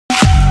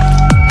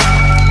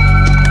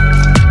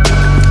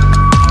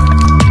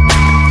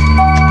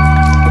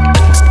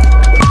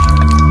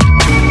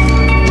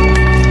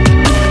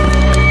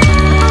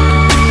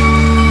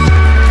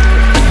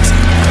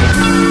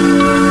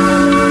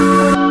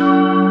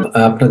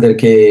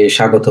আপনাদেরকে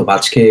স্বাগত।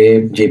 আজকে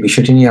যে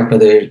বিষয়টি নিয়ে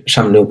আপনাদের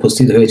সামনে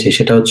উপস্থিত হয়েছে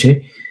সেটা হচ্ছে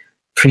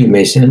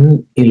ফ্রিমেসন,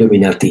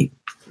 ইলুমিনাতি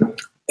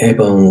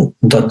এবং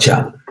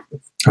দজ্জাল।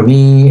 আমি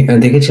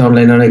দেখেছি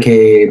অনলাইনে অনেকে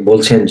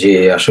বলছেন যে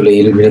আসলে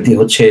ইলুমিনাতি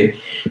হচ্ছে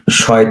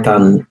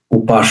শয়তান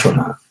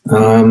উপাসনা।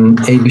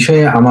 এই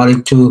বিষয়ে আমার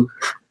একটু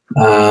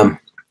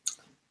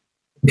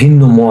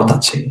ভিন্ন মত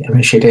আছে,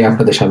 আমি সেটাই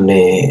আপনাদের সামনে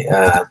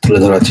তুলে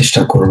ধরার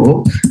চেষ্টা করব।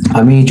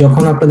 আমি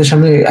যখন আপনাদের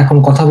সামনে এখন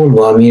কথা বলবো,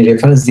 আমি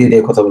রেফারেন্স দিয়ে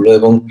দিয়ে কথা বলবো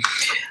এবং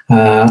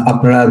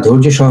আপনারা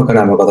ধৈর্য সহকারে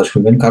আমার কথা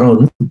শুনবেন, কারণ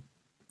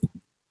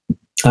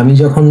আমি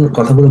যখন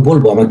কথাগুলো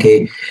বলবো আমাকে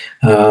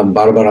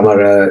বারবার আমার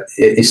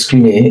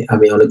স্ক্রিনে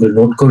আমি অনেকগুলো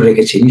নোট করে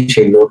রেখেছি,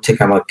 সেই নোট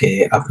থেকে আমাকে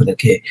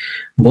আপনাদেরকে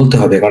বলতে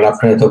হবে, কারণ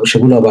আপনারা তো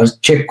সেগুলো আবার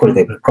চেক করে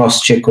দেখবেন, ক্রস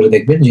চেক করে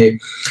দেখবেন যে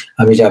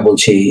আমি যা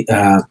বলছি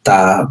তা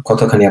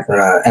কতখানি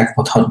আপনারা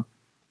একমত হন।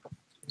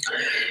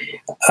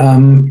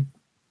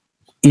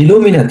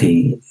 ইলুমিনাতি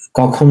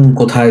কখন,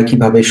 কোথায়,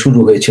 কিভাবে শুরু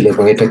হয়েছিল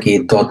এবং এটা কি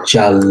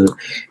দজ্জাল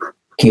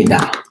কি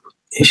না,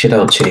 সেটা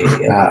হচ্ছে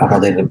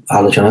আমাদের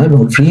আলোচনা।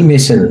 এবং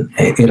ফ্রিমেসন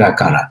এরা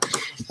কারা?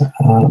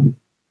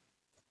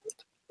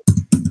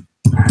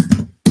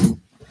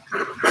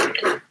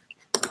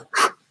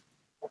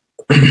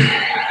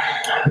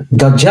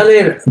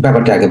 দাজ্জালের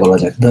ব্যাপারটা আগে বলা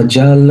যাক।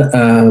 দাজ্জাল,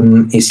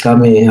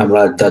 ইসলামে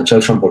আমরা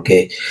দাজ্জাল সম্পর্কে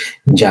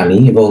জানি,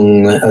 এবং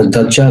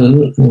দাজ্জাল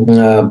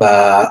বা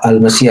আল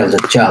মাসিহ আল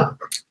দাজ্জাল,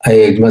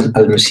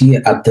 আল মাসিহ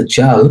আল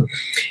দাজ্জাল,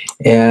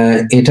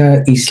 এটা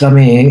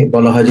ইসলামে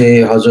বলা হয় যে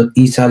হযরত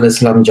ঈসা আলাইহিস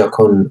সালাম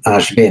যখন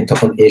আসবেন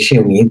তখন এসে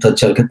উনি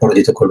দাজ্জালকে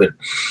পরাজিত করবেন।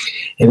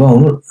 এবং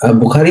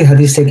বুখারী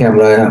হাদিস থেকে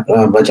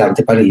আমরা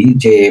জানতে পারি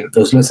যে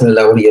রাসূলুল্লাহ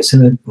সাল্লাল্লাহু আলাইহি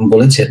ওয়াসাল্লাম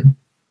বলেছেন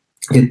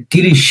যে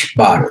 30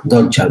 বার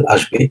দজ্জাল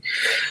আসবে,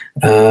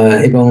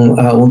 এবং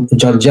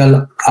দজ্জাল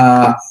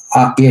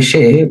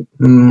এসে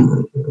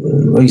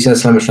ঈসা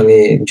ইসলামের সঙ্গে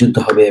যুদ্ধ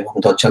হবে এবং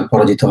দজ্জাল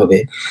পরাজিত হবে।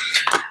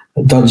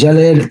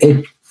 দজ্জালের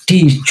একটি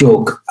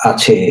চোখ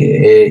আছে,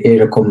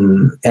 এরকম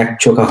এক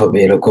চোখা হবে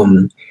এরকম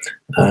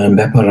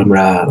ব্যাপার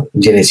আমরা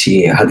জেনেছি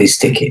হাদিস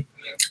থেকে।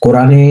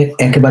 কোরআনে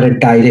একেবারে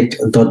ডাইরেক্ট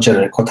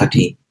দজ্জালের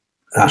কথাটি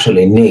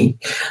আসলে নেই,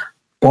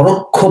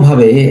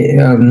 পরোক্ষভাবে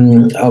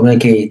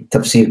অনেকেই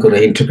তাফসীর করে,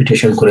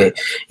 ইন্টারপ্রিটেশন করে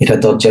এটা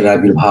দজ্জালের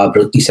আবির্ভাব,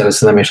 ঈসা আলাইহিস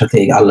সালামের সাথে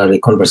আল্লাহর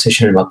এই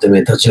কনভারসেশনের মাধ্যমে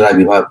দজ্জালের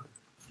আবির্ভাব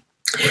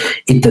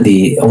ইত্যাদি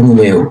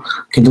অনুমেয়,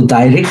 কিন্তু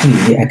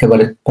ডাইরেক্টলি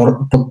একেবারে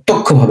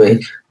প্রত্যক্ষভাবে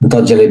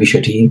দজ্জালের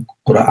বিষয়টি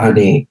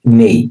কোরআনে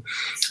নেই।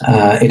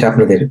 এটা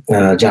আপনাদের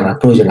জানা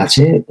প্রয়োজন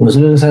আছে।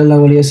 রাসূলুল্লাহ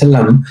সাল্লাল্লাহু আলাইহি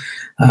ওয়াসাল্লাম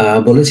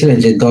বলেছিলেন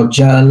যে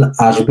দজ্জাল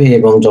আসবে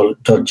এবং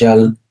দজ্জাল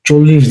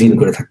 40 দিন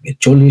করে থাকবে,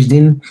 40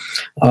 দিন।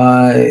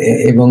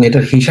 এবং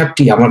এটার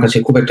হিসাবটি আমার কাছে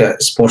খুব একটা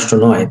স্পষ্ট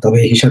নয়, তবে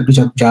হিসাবটি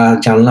যা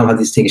জানলাম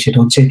হাদিস থেকে সেটা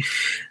হচ্ছে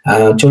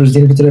 40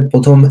 দিনের ভিতরে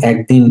প্রথম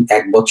একদিন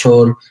 1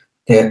 বছর,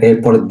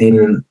 এরপরের দিন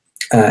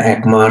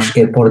 1 মাস,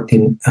 এরপরের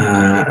দিন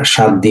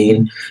 7 দিন,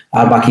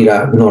 আর বাকিরা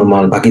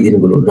নরমাল, বাকি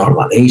দিনগুলো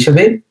নরমাল। এই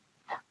হিসাবে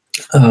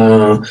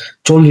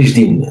 40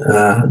 দিন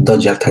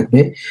দজ্জাল থাকবে।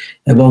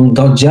 এবং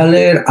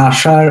দজ্জালের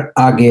আসার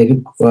আগের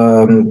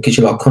কিছু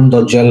লক্ষণ,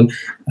 দজ্জাল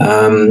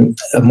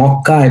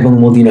মক্কা এবং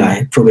মদিনায়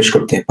প্রবেশ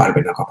করতে পারবে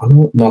না, কখনো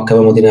মক্কা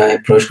এবং মদিনায়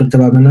প্রবেশ করতে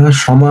পারবে না।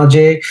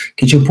 সমাজে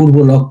কিছু পূর্ব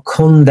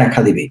লক্ষণ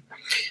দেখা দিবে,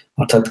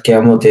 অর্থাৎ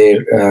কিয়ামতের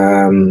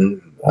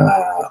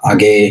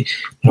আগে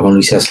যখন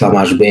ঈসা ইসলাম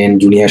আসবেন,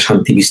 দুনিয়ার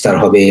শান্তি বিস্তার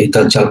হবে,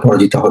 দজ্জাল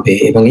পরাজিত হবে।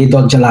 এবং এই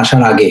দজ্জাল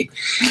আসার আগে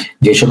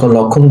যে সকল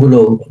লক্ষণগুলো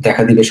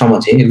দেখা দিবে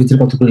সমাজে, এর ভিতরে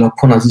কতগুলো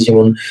লক্ষণ আছে,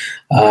 যেমন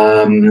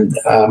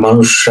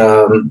মানুষ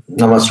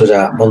নামাজ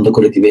রোজা বন্ধ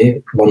করে দিবে,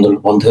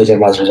 বন্ধ হয়ে যায়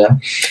নামাজ রোজা।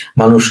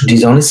 মানুষ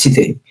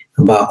ডিসঅনেস্টিতে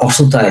বা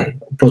অসততায়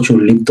প্রচুর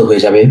লিপ্ত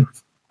হয়ে যাবে।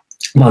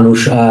 মানুষ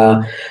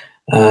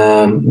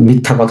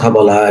মিথ্যা কথা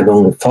বলা এবং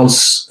ফলস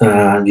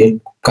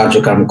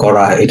কার্যক্রম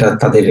করা, এটা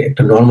তাদের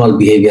একটা নর্মাল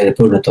বিহেভিয়ারে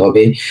পরিণত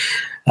হবে।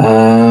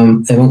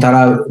 এবং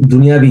তারা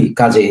দুনিয়াবি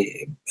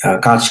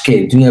কাজকে,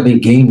 দুনিয়াবি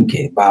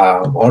গেইনকে বা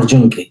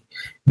অর্জনকে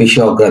বেশি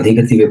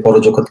অগ্রাধিকার দিবে,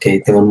 পরজগৎকে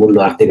তেমন মূল্য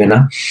আর দেবে না।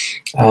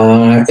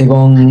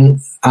 এবং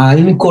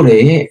আইন করে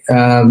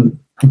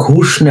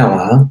ঘুষ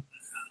নেওয়া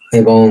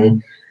এবং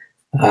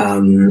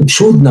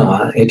সুদ নেওয়া,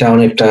 এটা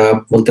অনেকটা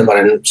বলতে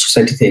পারেন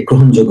সোসাইটিতে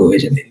গ্রহণযোগ্য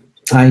হয়ে যাবে।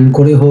 আইন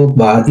করে হোক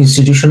বা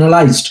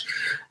ইনস্টিটিউশনালাইজড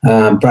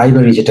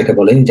ব্রাইবারি যেটাকে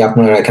বলে, যে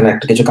আপনারা এখানে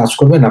একটা কিছু কাজ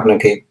করবেন,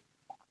 আপনাকে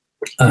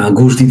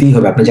ঘুষ দিতেই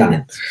হবে, আপনি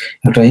জানেন,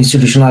 একটা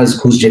ইনস্টিটিউশনালাইজড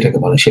ঘুষ যেটাকে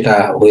বলে সেটা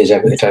হয়ে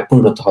যাবে, এটা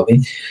পরিণত হবে।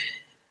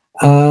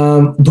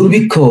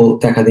 দুর্ভিক্ষ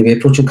দেখা দিবে,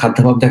 প্রচুর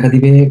খাদ্যাভাব দেখা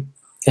দিবে।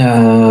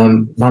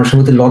 মানুষের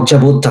মধ্যে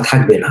লজ্জাবোধটা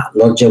থাকবে না,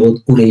 লজ্জাবোধ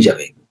উড়েই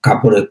যাবে।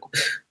 কাপড়ে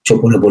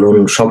চোপড়ে বলুন,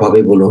 স্বভাবে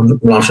বলুন,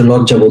 মানুষের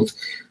লজ্জাবোধ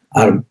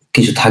আর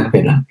কিছু থাকবে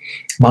না।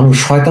 মানুষ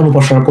শয়তান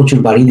উপাসনা প্রচুর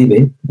বাড়িয়ে দিবে,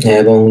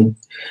 এবং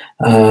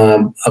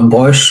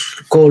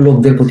বয়স্ক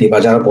লোকদের প্রতি বা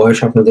যারা বয়স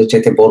আপনাদের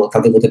চাইতে বড়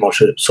তাদের প্রতি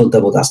মানুষের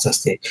শ্রদ্ধাবোধ আস্তে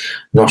আস্তে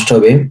নষ্ট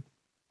হবে।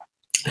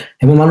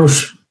 এবং মানুষ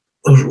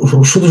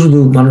শুধু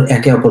মানুষ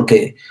একে অপরকে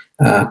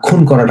খুন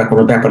করাটা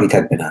কোনো ব্যাপারই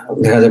থাকবে না,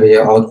 দেখা যাবে যে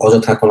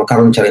অযথা কোনো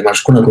কারণ ছাড়াই মানুষ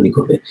খুনাখুনি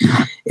করবে।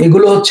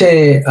 এগুলো হচ্ছে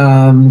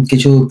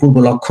কিছু পূর্ব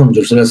লক্ষণ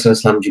রাসূলুল্লাহ সাল্লাল্লাহু আলাইহি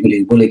ওয়াসাল্লাম যেগুলি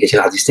বলে গেছেন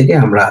হাদিস থেকে,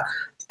 আমরা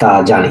তা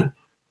জানি।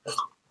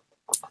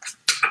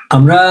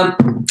 আমরা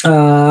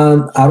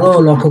আরো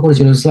লক্ষ্য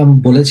করেছি ইসলাম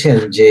বলেছেন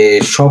যে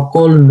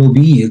সকল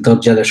নবী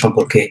দাজ্জালের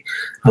সম্পর্কে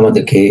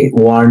আমাদেরকে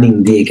ওয়ার্নিং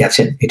দিয়ে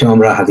গেছেন। এটা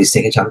আমরা হাদিস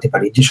থেকে জানতে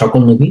পারি যে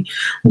সকল নবী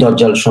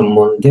দাজ্জাল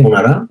সম্বন্ধে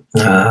ওনারা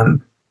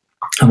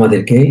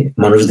আমাদেরকে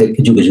মানুষদেরকে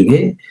যুগে যুগে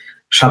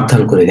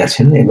সাবধান করে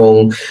গেছেন। এবং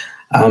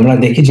আমরা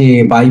দেখি যে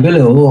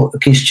বাইবেলেও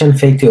খ্রিস্টান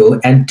ফেথেও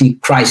অ্যান্টি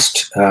ক্রাইস্ট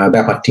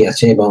ব্যাপারটি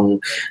আছে, এবং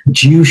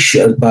জিউস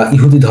বা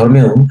ইহুদি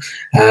ধর্মেও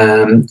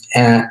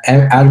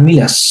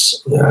আর্মিলাস,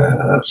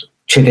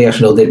 সেটাই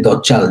আসলে ওদের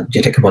দাজ্জাল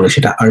যেটাকে বলে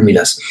সেটা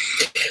আর্মিলাস,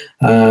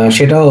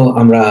 সেটাও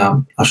আমরা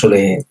আসলে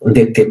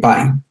দেখতে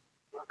পাই।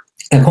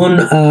 এখন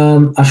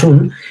আসুন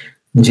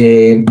যে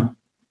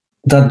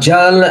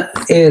দাজ্জাল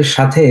এর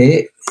সাথে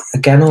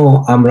কেন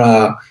আমরা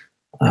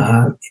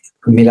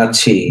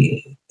মিলাচ্ছি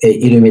এই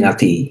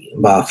ইলুমিনাতি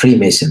বা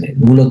ফ্রিমেসনের।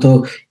 মূলত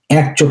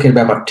এক চোখের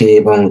ব্যাপারটি,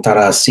 এবং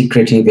তারা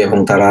সিক্রেটিভ, এবং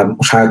তারা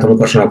সায়তন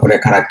উপাসনা করে,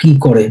 কারা কি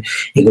করে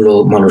এগুলো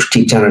মানুষ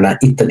ঠিক জানে না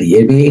ইত্যাদি।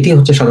 এটি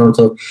হচ্ছে সাধারণত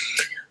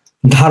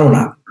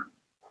ধারণা।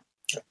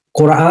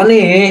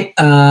 কোরআনে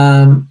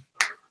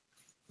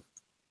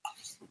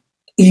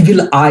ইভিল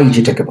আই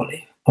যেটাকে বলে,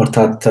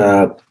 অর্থাৎ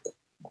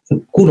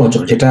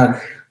কুনজর যেটা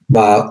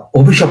বা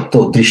অভিশপ্ত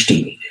দৃষ্টি,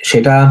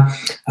 সেটা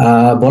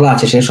বলা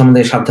আছে, সে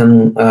সম্বন্ধে সাবধান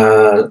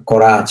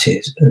করা আছে।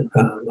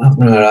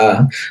 আপনারা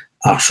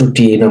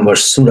 68 নম্বর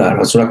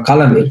সূরা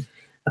কালামের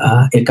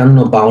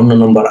 51-52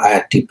 নম্বর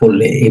আয়াতটি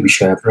পড়লে এই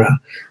বিষয়ে আপনারা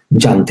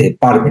জানতে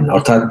পারবেন।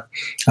 অর্থাৎ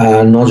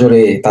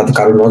নজরে, তাদের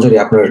কারো নজরে,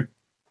 আপনার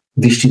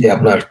দৃষ্টিতে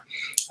আপনার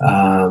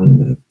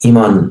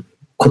ঈমান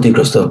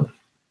ক্ষতিগ্রস্ত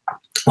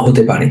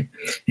হতে পারে।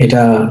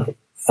 এটা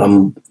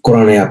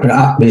কোরআনে আপনারা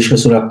বিশেষ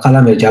করে সূরা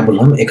কালামের যা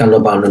বললাম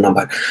 51-52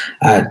 নম্বর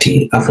আয়াতটি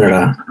আপনারা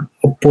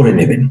পড়ে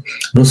নেবেন।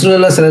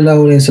 রাসূলুল্লাহ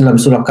সাল্লাল্লাহু আলাইহি ওয়াসাল্লাম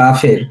সূরা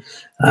কাফের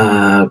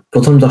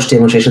প্রথম 10টি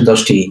এবং শেষের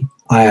 10টি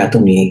আয়াত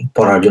উনি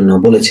পড়ার জন্য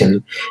বলেছেন,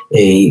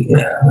 এই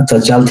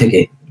দাজ্জাল থেকে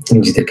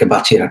নিজেদেরকে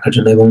বাঁচিয়ে রাখার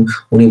জন্য। এবং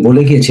উনি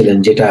বলে গিয়েছিলেন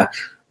যেটা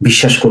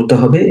বিশ্বাস করতে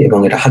হবে, এবং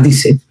এটা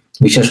হাদিসে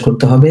বিশ্বাস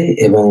করতে হবে।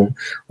 এবং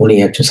উনি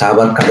একজন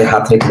সাহাবার কাঁধে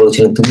হাত রেখে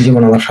বলেছিলেন, তুমি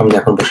যেমন আমার সামনে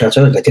এখন বসে আছো,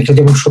 এটা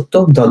যেমন সত্য,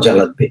 দাজ্জাল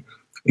আসবে,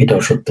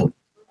 এটাও সত্য।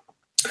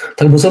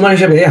 তাহলে মুসলমান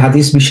হিসেবে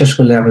হাদিস বিশ্বাস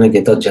করলে আপনাকে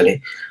দাজ্জালে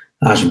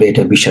আসবে,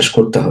 এটা বিশ্বাস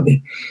করতে হবে।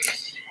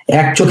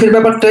 এক চোখের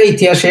ব্যাপারটা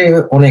ইতিহাসে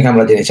অনেক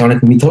আমরা জেনেছি, অনেক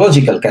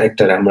মিথোলজিক্যাল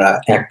ক্যারেক্টার আমরা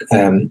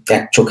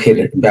এক চোখের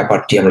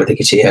ব্যাপারটি আমরা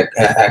দেখেছি।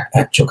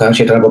 এক চোখা,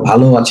 সেটা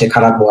ভালো আছে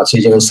খারাপও আছে,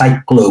 যেমন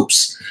সাইক্লোপস,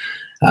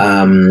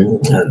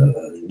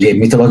 যে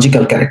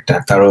মিথোলজিক্যাল ক্যারেক্টার,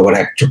 তারও আবার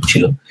এক চোখ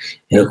ছিল,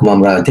 এরকম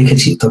আমরা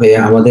দেখেছি। তবে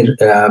আমাদের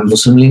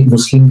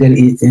মুসলিমদের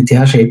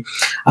ইতিহাসে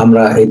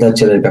আমরা এই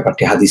দাজ্জালের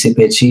ব্যাপারটি হাদিসে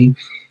পেয়েছি।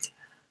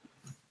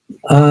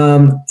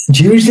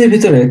 জিউসদের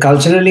ভিতরে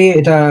কালচারালি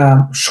এটা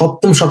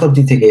 7ম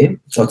শতাব্দী থেকে,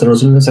 অর্থাৎ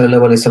রাসূলুল্লাহ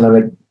সাল্লাল্লাহু আলাইহি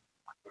সাল্লামের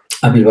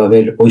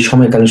আবির্ভাবের ওই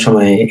সময়কালীন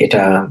সময়ে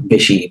এটা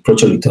বেশি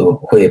প্রচলিত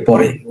হয়ে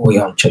পড়ে ওই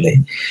অঞ্চলে।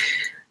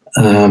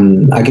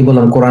 আগে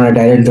বললাম কোরআনে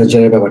ডাইরেক্ট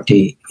দাজ্জালের ব্যাপারটি,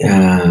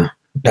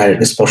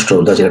 ডাইরেক্ট স্পষ্ট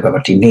দাজ্জালের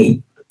ব্যাপারটি নেই।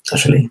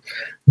 আসলে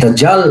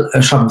দাজ্জাল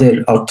শব্দের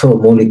অর্থ,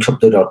 মৌলিক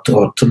শব্দের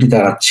অর্থটি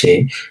দাঁড়াচ্ছে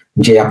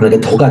যে আপনাকে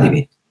ধোঁকা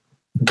দিবে,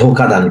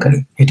 ধোঁকা দানকারী,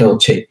 এটা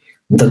হচ্ছে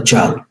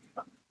দাজ্জাল।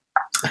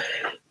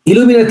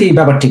 ইলুমিনাতি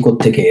ব্যাপারটি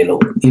কোত্থেকে এলো?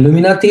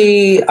 ইলুমিনাতি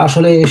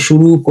আসলে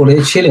শুরু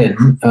করেছিলেন,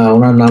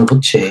 ওনার নাম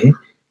হচ্ছে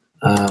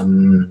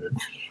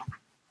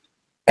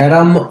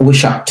অ্যাডাম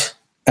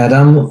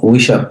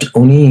উইশাপ্ট।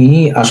 উনি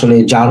আসলে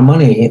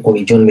জার্মানে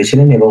উনি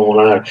জন্মেছিলেন, এবং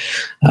ওনার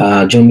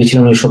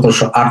জন্মেছিলেন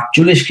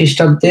 1748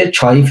 খ্রিস্টাব্দের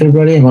 6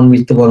 ফেব্রুয়ারি, এবং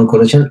মৃত্যুবরণ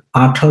করেছেন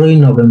 18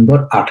 নভেম্বর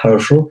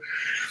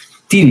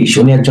 1830।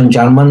 উনি একজন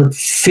জার্মান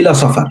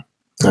ফিলসফার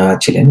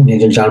ছিলেন, উনি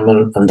একজন জার্মান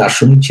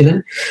দার্শনিক ছিলেন,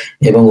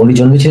 এবং উনি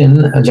জন্মেছিলেন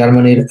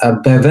জার্মানির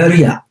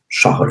বাভারিয়া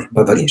শহরে।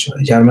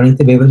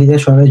 জার্মানিতে বাভারিয়া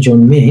শহরে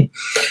জন্মে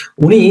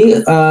উনি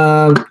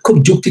খুব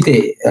যুক্তিতে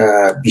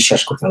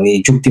বিশ্বাস করতেন, উনি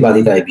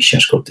যুক্তিবাদিতায়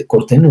বিশ্বাস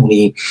করতেন।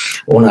 উনি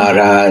ওনার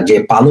যে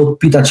পালক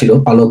পিতা ছিল,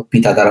 পালক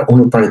পিতা দ্বারা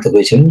অনুপ্রাণিত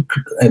হয়েছিলেন,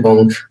 এবং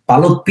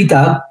পালক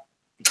পিতা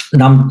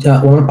নাম,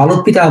 ওনার পালক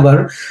পিতা আবার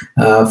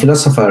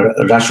ফিলসফার,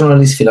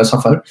 রেশনালিস্ট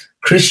ফিলসফার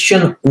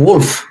ক্রিশ্চিয়ান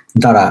ওলফ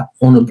দ্বারা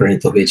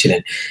অনুপ্রাণিত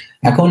হয়েছিলেন।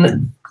 এখন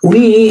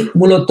উনি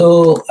মূলত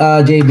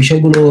যে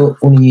বিষয়গুলো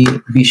উনি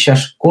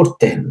বিশ্বাস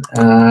করতেন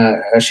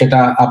সেটা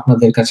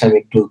আপনাদের কাছে আমি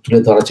একটু তুলে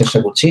ধরার চেষ্টা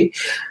করছি।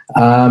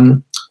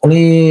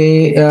 উনি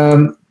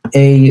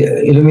এই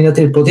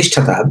ইলুমিনাতির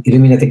প্রতিষ্ঠাতা।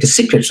 ইলুমিনাতি একটি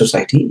সিক্রেট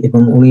সোসাইটি,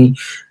 এবং উনি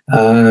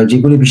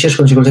যেগুলি বিশ্বাস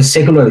করেন সেগুলো হচ্ছে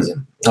সেকুলারিজম,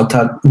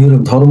 অর্থাৎ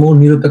ধর্ম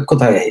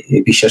নিরপেক্ষতায়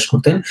বিশ্বাস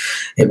করতেন।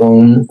 এবং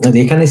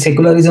এখানে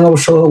সেকুলারিজম,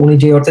 অবশ্য উনি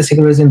যে অর্থে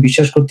সেকুলারিজম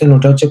বিশ্বাস করতেন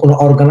ওটা হচ্ছে কোনো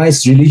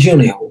অর্গানাইজড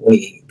রিলিজিয়নেও উনি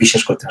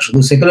বিশ্বাস করতেন। শুধু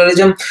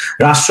সেকুলারিজম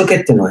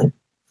রাষ্ট্রক্ষেত্রে নয়,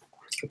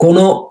 কোন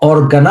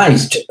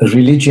অর্গানাইজড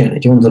রিলিজিয়নে,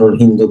 যেমন ধরুন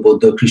হিন্দু,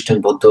 বৌদ্ধ, খ্রিস্টান,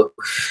 বৌদ্ধ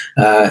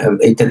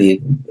ইত্যাদি,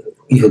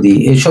 ইহুদি,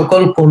 এই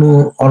সকল কোন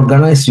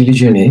অর্গানাইজড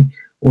রিলিজিয়নে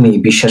উনি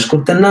বিশ্বাস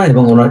করতেন না,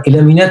 এবং ওনার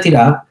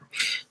ইলুমিনাতিরা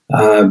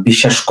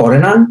বিশ্বাস করে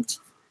না।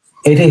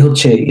 এটাই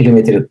হচ্ছে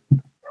ইলুমিনাতির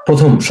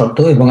প্রথম শর্ত।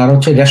 এবং আর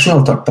হচ্ছে রেশনাল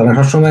থট, তারা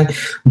সবসময়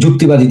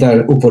যুক্তিবাদিতার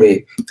উপরে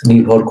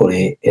নির্ভর করে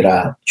এরা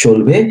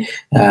চলবে।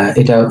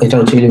 এটা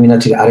হচ্ছে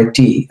ইলুমিনাতির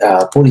আরেকটি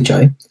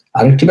পরিচয়।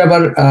 আরেকটি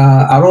ব্যাপার,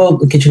 আরো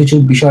কিছু কিছু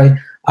বিষয়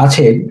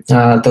আছে।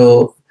 তো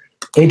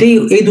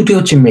এই দুটি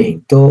হচ্ছে মেইন।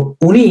 তো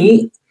উনি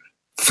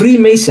ফ্রি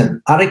মেসন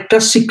আরেকটা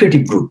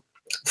সিক্রেটিভ গ্রুপ।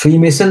 ফ্রি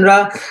মেসনরা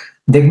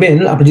দেখবেন,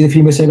 আপনি যদি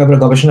ফ্রি মেসনের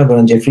ব্যাপারে গবেষণা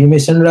করেন, যে ফ্রি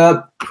মেসনরা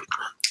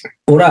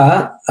ওরা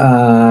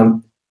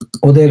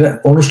ওদের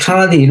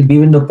অনুষ্ঠানাদির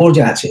বিভিন্ন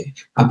পর্যায়ে আছে।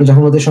 আপনি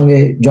যখন ওদের সঙ্গে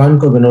জয়েন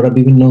করবেন, ওরা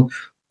বিভিন্ন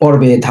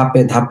পর্বে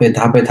ধাপে ধাপে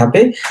ধাপে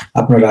ধাপে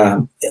আপনারা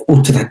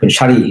উঠতে থাকবেন,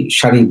 সারি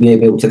সারি বেয়ে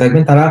বেয়ে উঠতে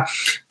থাকবেন।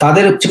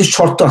 তাদের কিছু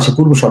শর্ত আছে,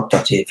 পূর্ব শর্ত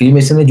আছে। ফ্রি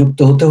মেসনে যুক্ত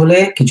হতে হলে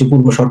কিছু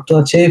পূর্ব শর্ত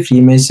আছে। ফ্রি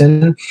মেসন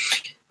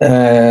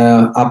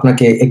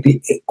আপনাকে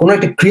কোন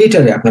একটা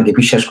ক্রিয়েটারে আপনাকে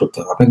বিশ্বাস করতে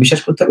হবে। আপনাকে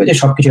বিশ্বাস করতে হবে যে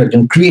সবকিছুর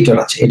একজন ক্রিয়েটর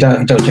আছে।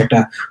 এটা হচ্ছে একটা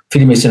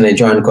ফ্রি মেসনে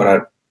জয়েন করার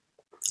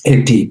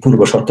একটি পূর্ব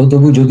শর্ত।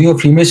 তবু যদিও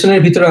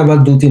ফ্রিমেসনের ভিতরে আবার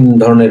 2-3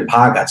 ধরনের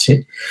ভাগ আছে,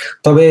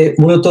 তবে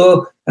মূলত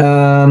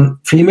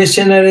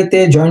ফ্রিমেসনারিতে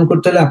জয়েন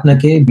করতে হলে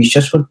আপনাকে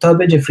বিশ্বাস করতে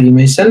হবে যে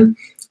ফ্রিমেসন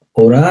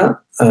ওরা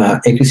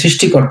একটি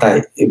সৃষ্টিকর্তায়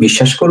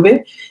বিশ্বাস করবে,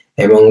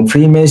 এবং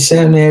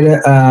ফ্রিমেসনের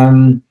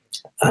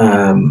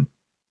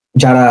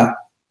যারা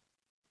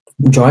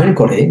জয়েন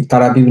করে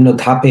তারা বিভিন্ন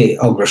ধাপে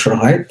অগ্রসর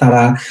হয়।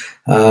 তারা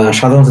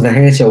সাধারণত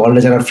দেখা গেছে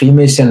ওয়ার্ল্ডে যারা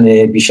ফ্রিমেসনে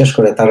বিশ্বাস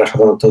করে তারা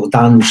সাধারণত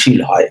দানশীল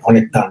হয়,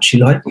 অনেক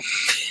দানশীল হয়।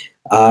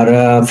 আর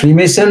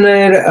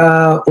ফ্রিমেসনের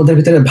ওদের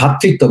ভিতরে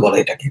ভ্রাতৃত্ব বলে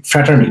এটাকে,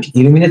 ফ্র্যাটার্নিটি।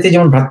 ইলুমিনাতে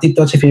যেমন ভ্রাতৃত্ব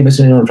আছে,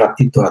 ফ্রিমেসনে যেমন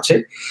ভ্রাতৃত্ব আছে।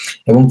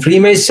 এবং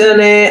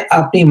ফ্রিমেসনে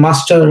আপনি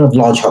মাস্টার অফ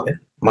লজ হবেন।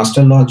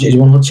 মাস্টার লজ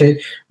যেমন হচ্ছে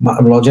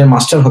লজের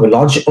মাস্টার হবে।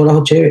 লজ ওরা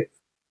হচ্ছে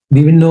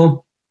বিভিন্ন,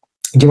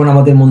 যেমন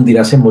আমাদের মন্দির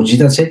আছে,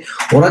 মসজিদ আছে,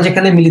 ওরা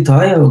যেখানে মিলিত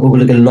হয়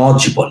ওগুলোকে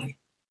লজ বলে,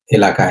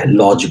 এলাকায়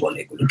লজ বলে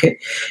এগুলোকে।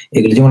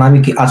 এগুলো যেমন আমি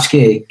আজকে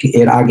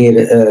এর আগের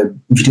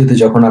ভিডিওতে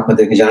যখন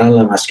আপনাদেরকে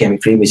জানালাম আজকে আমি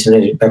ফ্রি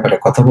মেসনের ব্যাপারে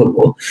কথা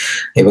বলবো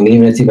এবং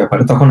ইলুমিনাতির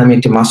ব্যাপারে, তখন আমি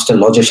একটি মাস্টার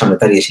লজের সামনে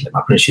দাঁড়িয়েছিলাম।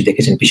 আপনারা নিশ্চয়ই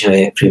দেখেছেন পিছনে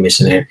ফ্রি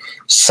মেসনের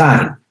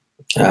সাইন।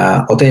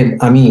 অতএব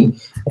আমি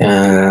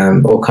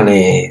ওখানে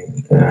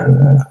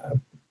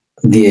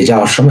দিয়ে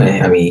যাওয়ার সময়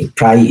আমি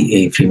প্রায়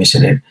এই ফ্রি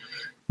মেসনের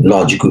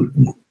লজগুলো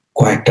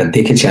কয়েকটা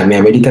দেখেছি। আমি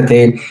আমেরিকাতে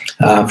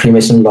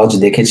ফ্রিমেসন লজ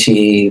দেখেছি,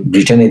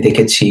 ব্রিটেনে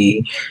দেখেছি,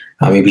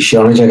 আমি বিশ্বের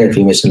অনেক জায়গায়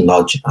ফ্রিমেসন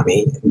লজ আমি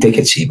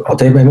দেখেছি।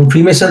 অতএব এবং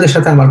ফ্রিমেসনদের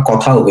সাথে আমার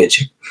কথাও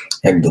হয়েছে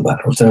 1-2 বার,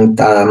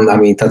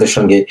 আমি তাদের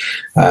সঙ্গে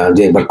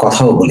 2-1 বার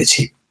কথাও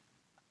বলেছি।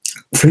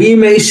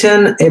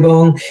 ফ্রিমেসন এবং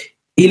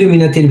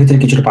ইলুমিনাতির ভিতরে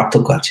কিছুটা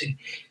পার্থক্য আছে।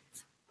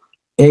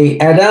 এই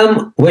অ্যাডাম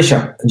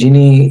ওয়েশাপ,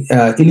 যিনি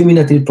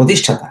ইলুমিনাতির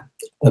প্রতিষ্ঠাতা,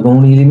 এবং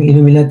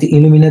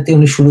ইলুমিনাতি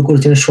উনি শুরু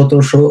করেছিলেন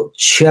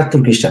 1776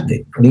 খ্রিস্টাব্দে।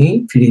 উনি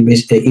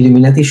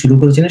ইলুমিনাতি শুরু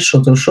করেছিলেন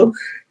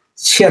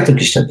 1776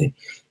 খ্রিস্টাব্দে।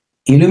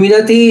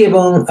 ইলুমিনাতি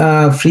এবং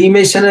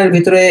ফ্রিমেসনের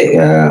ভিতরে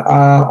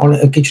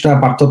কিছুটা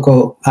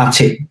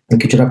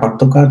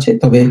পার্থক্য আছে,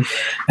 তবে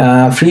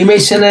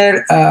ফ্রিমেসনের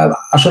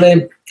আসলে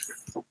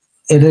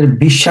এদের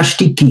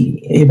বিশ্বাসটি কি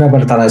এই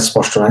ব্যাপারে তারা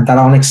স্পষ্ট নয়।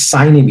 তারা অনেক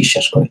সাইনে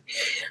বিশ্বাস করে,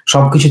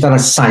 সবকিছু তারা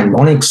সাইন,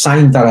 অনেক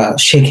সাইন তারা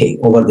শেখে,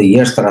 ওভার দ্য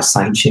ইয়ার্স তারা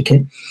সাইন শেখে।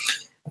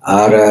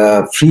 আর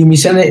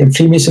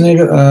ফ্রিমেসনের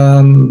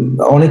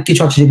অনেক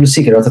কিছু আছে যেগুলো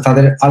সিক্রেট, অর্থাৎ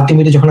তাদের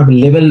আলটিমেটলি যখন আপনি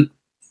লেভেল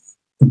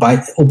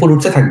উপর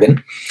উঠতে থাকবেন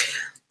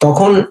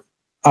তখন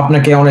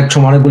আপনাকে অনেক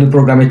সময় অনেকগুলি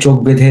প্রোগ্রামে চোখ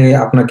বেঁধে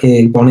আপনাকে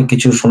অনেক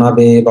কিছু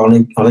শোনাবে বা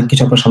অনেক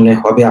কিছু আপনার সামনে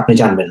হবে, আপনি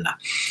জানবেন না।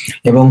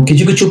 এবং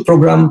কিছু কিছু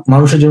প্রোগ্রাম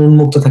মানুষের জন্য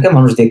উন্মুক্ত থাকে,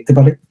 মানুষ দেখতে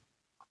পারে,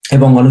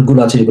 এবং অনেকগুলো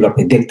আছে যেগুলো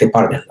আপনি দেখতে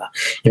পারবেন না।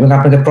 এবং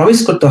আপনাকে প্রমিস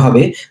করতে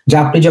হবে যে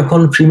আপনি যখন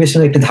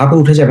ফ্রিমেসনের একটা ধাপে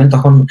উঠে যাবেন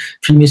তখন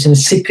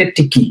ফ্রিমেসনের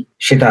সিক্রেটটি কি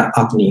সেটা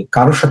আপনি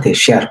কারোর সাথে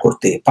শেয়ার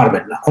করতে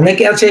পারবেন না।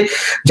 অনেকে আছে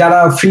যারা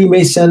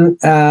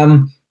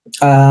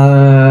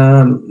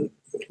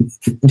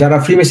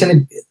ফ্রিমেসনে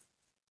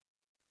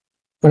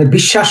মানে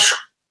বিশ্বাস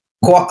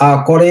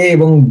করে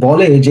এবং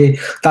বলে যে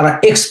তারা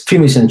এক্স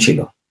ফ্রিমেসন ছিল।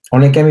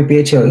 অনেকে আমি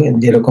পেয়েছি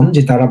যেরকম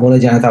যে তারা বলে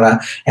যে তারা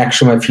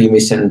একসময়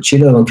ফ্রিমেসন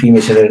ছিল এবং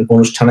ফ্রিমেসনের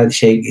অনুষ্ঠানে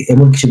সেই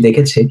এমন কিছু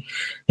দেখেছে।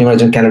 যেমন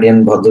একজন ক্যানাডিয়ান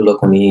ভদ্রলোক,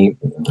 উনি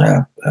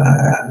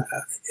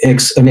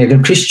একজন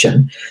খ্রিস্টান,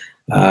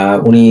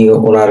 উনি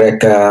ওনার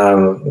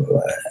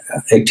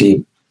একটি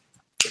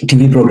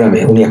টিভি প্রোগ্রামে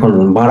উনি এখন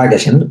মারা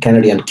গেছেন,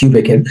 ক্যানাডিয়ান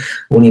কিউবেকের,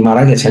 উনি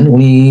মারা গেছেন।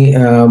 উনি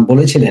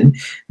বলেছিলেন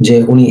যে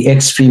উনি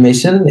এক্স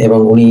ফ্রিমেসন এবং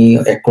উনি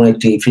কোন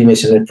একটি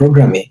ফ্রিমেসনের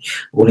প্রোগ্রামে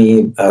উনি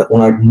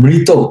ওনার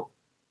মৃত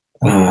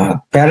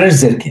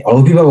প্যারেন্টসদেরকে,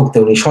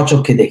 অভিভাবকদের উনি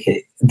স্বচক্ষে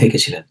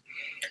দেখেছিলেন।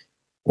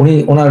 উনি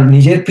ওনার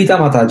নিজের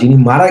পিতামাতা যিনি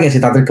মারা গেছে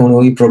তাদেরকে উনি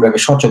ওই প্রোগ্রামে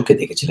স্বচক্ষে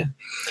দেখেছিলেন।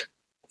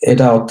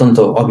 এটা অত্যন্ত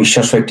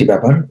অবিশ্বাস্য একটি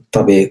ব্যাপার,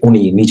 তবে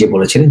উনি নিজে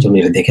বলেছিলেন যে উনি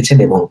এটা দেখেছেন।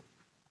 এবং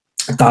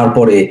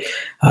তারপরে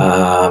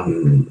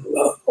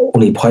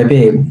উনি ভয়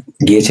পেয়ে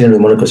গিয়েছিলেন,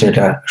 মনে করছেন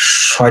এটা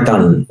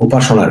শয়তান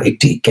উপাসনার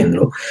একটি কেন্দ্র।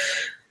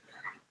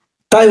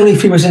 তাই উনি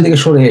ফ্রিমেসন থেকে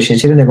সরে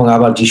এসেছিলেন এবং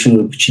আবার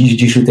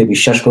যিশুতে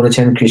বিশ্বাস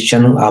করেছেন,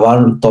 খ্রিস্টান, আবার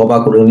তওবা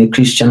করে উনি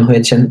খ্রিস্টান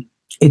হয়েছেন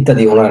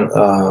ইত্যাদি ওনার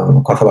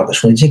কথাবার্তা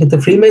শুনেছি। কিন্তু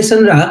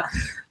ফ্রিমেসনরা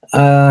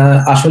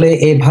আসলে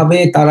এভাবে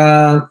তারা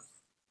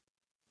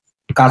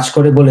কাজ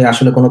করে বলে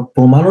আসলে কোনো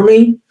প্রমাণও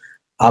নেই,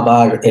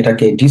 আবার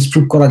এটাকে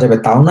ডিসপ্রুভ করা যাবে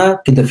তাও না।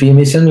 কিন্তু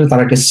ফ্রিমেসনরা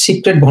তারা একটা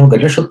সিক্রেট বহন করে,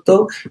 এটা সত্য।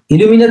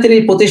 ইলুমিনাতির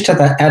এই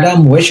প্রতিষ্ঠাতা অ্যাডাম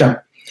ওয়েশাপ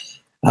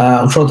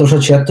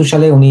 1776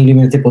 সালে উনি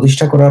ইলুমিনাতি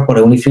প্রতিষ্ঠা করার পরে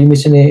উনি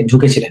ফ্রিমেসনে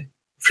ঢুকেছিলেন,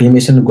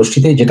 ফ্রিমেসন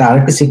গোষ্ঠীতে, যেটা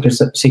আরেকটি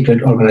সিক্রেট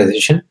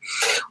অর্গানাইজেশন।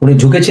 উনি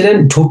ঢুকেছিলেন,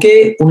 ঢুকে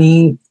উনি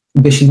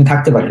বেশি দিন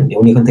থাকতে পারেননি,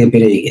 উনি এখান থেকে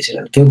বেরিয়ে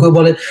গিয়েছিলেন। কেউ কেউ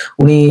বলে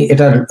উনি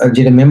এটার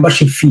যেটা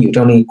মেম্বারশিপ ফি ওটা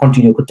উনি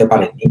কন্টিনিউ করতে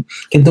পারেননি,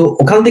 কিন্তু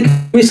ওখান থেকে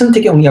ফ্রিমেসন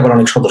থেকে উনি আবার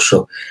অনেক সদস্য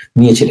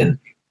নিয়েছিলেন।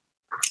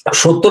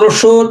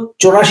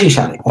 1784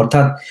 সালে,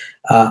 অর্থাৎ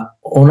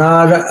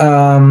ওনার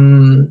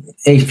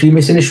এই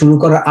ফ্রিমেসনে শুরু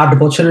করার 8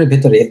 বছরের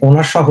ভেতরে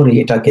ওনার শহরে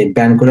এটাকে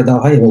ব্যান করে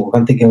দেওয়া হয়, এবং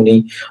ওখান থেকে উনি,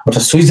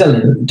 অর্থাৎ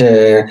সুইজারল্যান্ড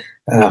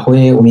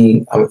হয়ে উনি,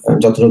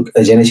 যতটুকু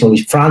জেনেছি, উনি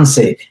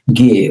ফ্রান্সে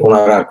গিয়ে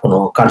ওনার আর কোনো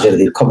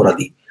কার্যালয়ের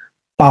খবরাদি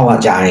পাওয়া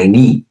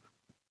যায়নি।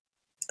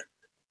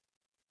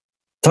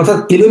 অর্থাৎ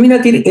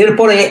ইলুমিনাতির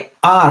এরপরে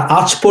আর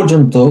আজ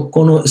পর্যন্ত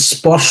কোনো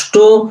স্পষ্ট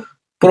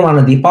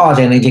প্রমাণাদি পাওয়া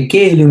যায় না যে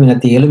কে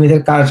ইলুমিনাতি,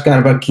 ইলুমিনাতির কাজ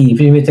কারবার কি,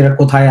 ফ্রিমেসনরা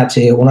কোথায়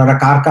আছে, ওনারা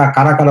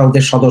কারা কারা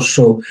ওদের সদস্য।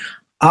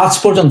 আজ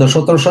পর্যন্ত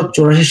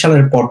 1784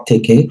 সালের পর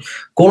থেকে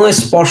কোনো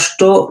স্পষ্ট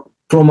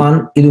প্রমাণ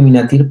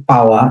ইলুমিনাতির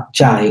পাওয়া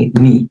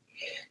যায়নি।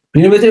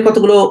 ইলুমিনাতির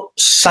কতগুলো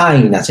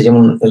সাইন আছে,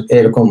 যেমন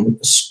এরকম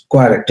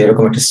স্কোয়ার একটা,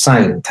 এরকম একটা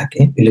সাইন থাকে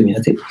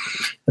ইলুমিনাতির।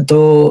 তো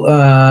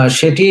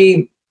সেটি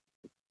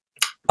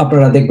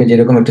আপনারা দেখবেন যে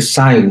এরকম একটা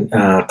সাইন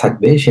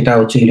থাকবে, সেটা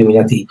হচ্ছে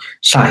ইলুমিনাতি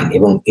সাইন।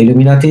 এবং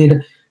ইলুমিনাতির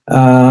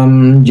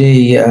যে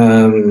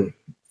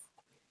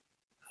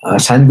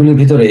সাইনগুলির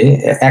ভিতরে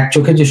এক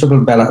চোখে যে সকল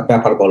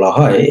ব্যাপার বলা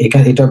হয়,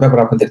 এটার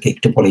ব্যাপার আপনাদেরকে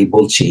একটু পরেই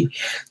বলছি।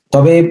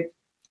 তবে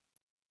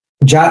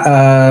যা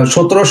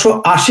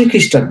 1780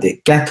 খ্রিস্টাব্দে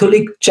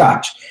ক্যাথলিক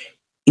চার্চ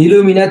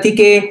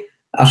ইলুমিনাতিকে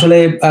আসলে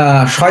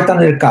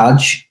শয়তানের কাজ,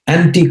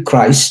 অ্যান্টি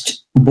ক্রাইস্ট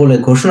বলে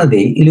ঘোষণা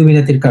দেয়,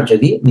 ইলুমিনাতির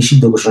কার্যাদি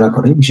নিষিদ্ধ ঘোষণা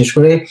করে। বিশেষ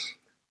করে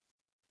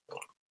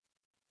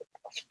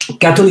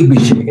ক্যাথলিক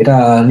বিশ্বে এটা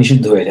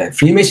নিষিদ্ধ হয়ে যায়।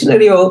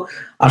 ফ্রিমেসনারিও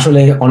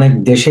আসলে অনেক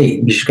দেশেই,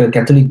 বিশেষ করে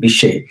ক্যাথলিক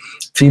বিশ্বে,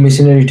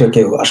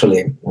 ফ্রিমেসনারিটাকেও আসলে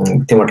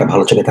তেমন একটা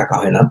ভালো চোখে থাকা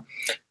হয় না।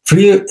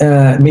 ফ্রি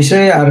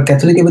মেসনারি আর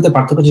ক্যাথলিকের মধ্যে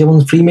পার্থক্য, যেমন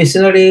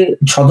ফ্রিমেসনারির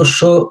সদস্য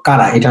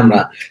কারা এটা আমরা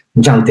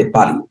জানতে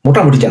পারি,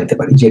 মোটামুটি জানতে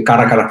পারি যে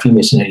কারা কারা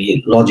ফ্রিমেসনারি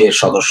লজের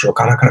সদস্য,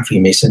 কারা কারা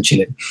ফ্রিমেসন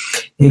ছিলেন,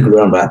 এগুলো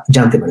আমরা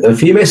জানতে পারি। তবে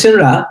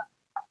ফ্রিমেসনরা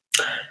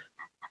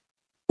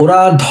ওরা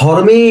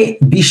ধর্মে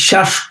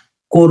বিশ্বাস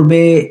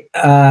করবে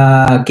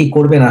কি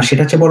করবে না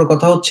সেটা হচ্ছে বড়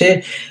কথা। হচ্ছে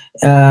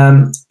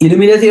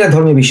ইলুমিনাতিরা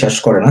ধর্মে বিশ্বাস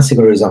করে না,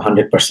 সেকুলারিজম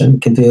 100%,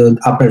 কিন্তু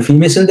আপনার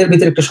ফ্রিমেসনদের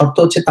ভিতরে একটা শর্ত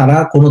হচ্ছে তারা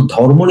কোনো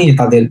ধর্ম নিয়ে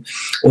তাদের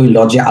ওই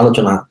লজে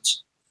আলোচনা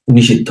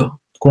নিষিদ্ধ।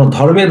 কোনো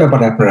ধর্মের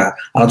ব্যাপারে আপনারা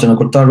আলোচনা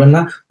করতে পারবেন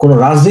না, কোনো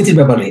রাজনীতির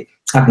ব্যাপারে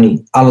আপনি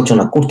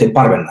আলোচনা করতে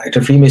পারবেন না, এটা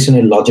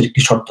ফ্রিমেসনের লজের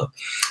একটি শর্ত।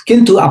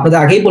 কিন্তু আপনাদের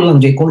আগেই বললাম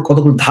যে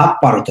কতগুলো ধাপ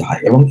পার হতে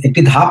হয়, এবং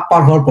একটি ধাপ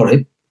পার হওয়ার পরে,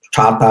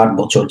 7-8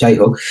 বছর যাই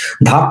হোক,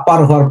 ধাপ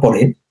পার হওয়ার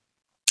পরে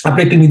আপনি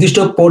একটি নির্দিষ্ট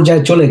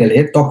পর্যায়ে চলে গেলে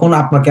তখন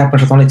আপনাকে আপনার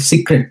সাথে অনেক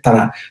সিক্রেট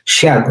তারা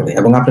শেয়ার করে,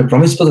 এবং আপনি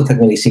প্রমিসবদ্ধ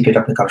থাকবেন এই সিক্রেট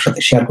আপনি কারোর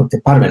সাথে শেয়ার করতে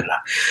পারবেন না।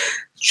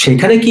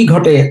 সেখানে কি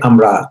ঘটে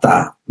আমরা তা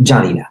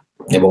জানি না,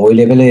 এবং ওই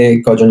লেভেলে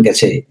কজন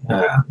গেছে,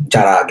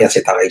 যারা গেছে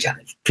তারাই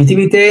জানে।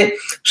 পৃথিবীতে,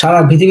 সারা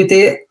পৃথিবীতে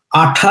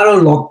 18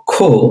 লক্ষ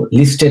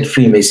লিস্টেড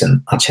ফ্রিমেসন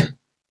আছেন।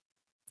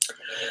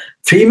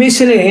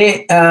 ফ্রিমেসনে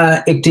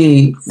একটি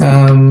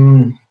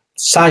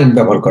সাইন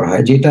ব্যবহার করা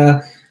হয় যেটা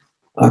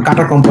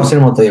কাটা কম্পাসের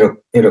মতো,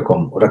 এরকম,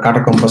 ওটা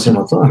কাটা কম্পাসের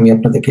মতো। আমি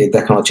আপনাদেরকে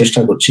দেখানোর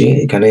চেষ্টা করছি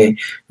এখানে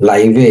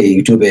লাইভে,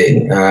 ইউটিউবে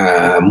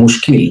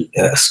মুশকিল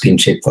স্ক্রিন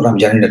শেপ করা, আমি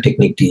জানি না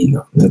টেকনিকটি,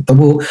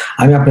 তবু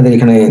আমি আপনাদের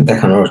এখানে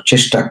দেখানোর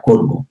চেষ্টা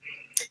করব।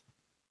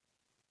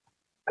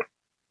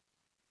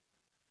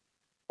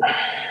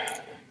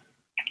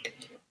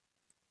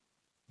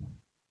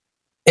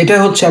 এটা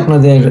হচ্ছে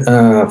আপনাদের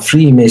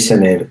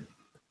ফ্রিমেসনের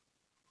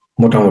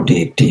মোটামুটি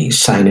একটি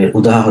সাইনের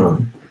উদাহরণ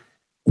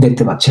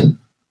দেখতে পাচ্ছেন।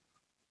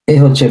 এই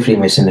হচ্ছে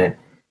ফ্রিমেসনের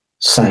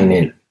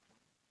সাইনের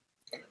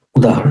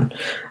উদাহরণ।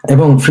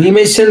 এবং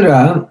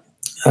ফ্রিমেসনরা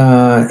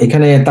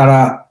এখানে তারা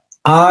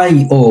আই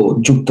ও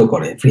যুক্ত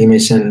করে।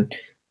 ফ্রিমেসন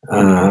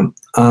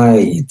আই,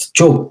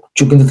 চোখ,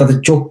 কিন্তু তাদের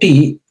চোখটি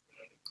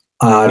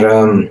আর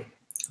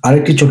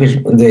আরেকটি চোখের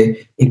মধ্যে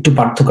একটু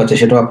পার্থক্য আছে,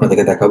 সেটাও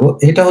আপনাদেরকে দেখাবো।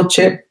 এটা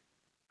হচ্ছে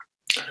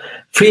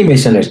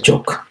ফ্রিমেসনের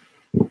চোখ,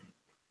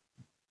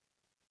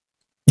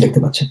 দেখতে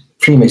পাচ্ছেন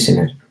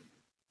ফ্রিমেসনের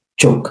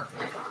চোখ।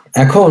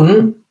 এখন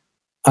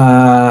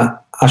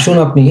আসুন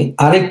আপনি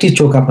আরেকটি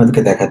চোখ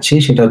আপনাদেরকে দেখাচ্ছি,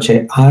 সেটা হচ্ছে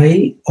আই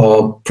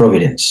অফ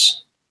প্রভিডেন্স।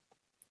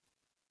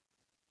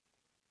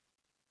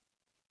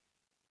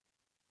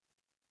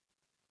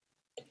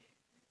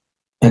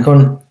 এখন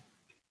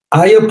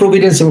আই অফ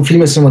প্রভিডেন্স এবং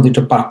ফ্রিমেসনের মধ্যে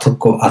একটু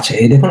পার্থক্য আছে।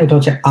 এই দেখুন, এটা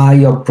হচ্ছে আই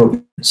অফ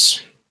প্রভিডেন্স,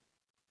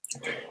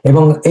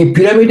 এবং এই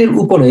পিরামিডের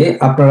উপরে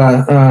আপনারা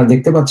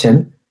দেখতে পাচ্ছেন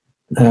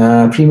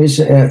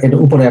এর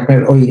উপরে আপনার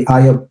ওই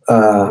আই অফ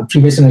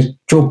ফ্রিমেসনের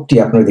চোখটি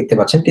আপনারা দেখতে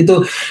পাচ্ছেন, কিন্তু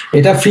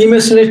এটা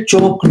ফ্রিমেসনের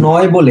চোখ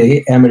নয় বলে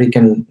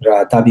আমেরিকানরা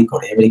দাবি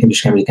করে,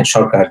 আমেরিকান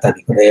সরকার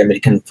দাবি করে,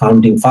 আমেরিকান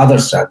ফাউন্ডিং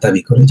ফাদার্সরা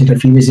দাবি করে, যেটা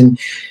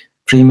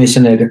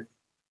ফ্রিমেসনের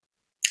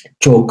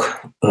চোখ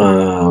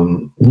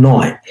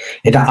নয়,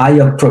 এটা আই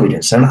অফ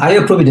প্রভিডেন্স। কারণ আই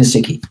অফ প্রভিডেন্স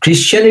কি,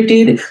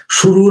 ক্রিশ্চিয়ানিটির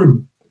শুরুর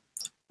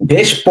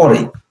বেশ পরে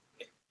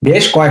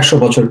বেশ কয়েকশো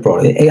বছর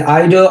পরে এই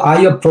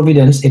আই অফ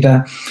প্রভিডেন্স এটা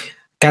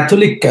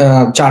ক্যাথলিক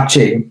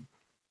চার্চে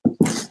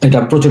এটা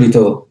প্রচলিত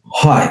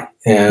হয়,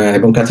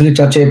 এবং ক্যাথলিক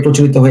চার্চে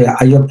প্রচলিত হয়ে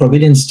I of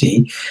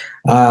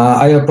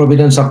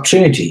Providence of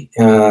Trinity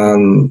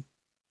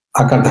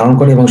আকার ধারণ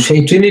করে, এবং সেই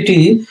ট্রিনিটি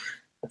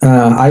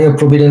আই অফ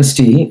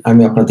প্রভিডেন্সটি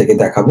আমি আপনাদেরকে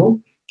দেখাবো।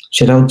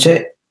 সেটা হচ্ছে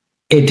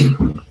এটি।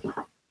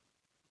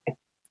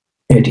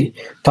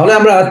 তাহলে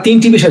আমরা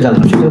তিনটি বিষয়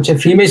জানলাম, সেটা হচ্ছে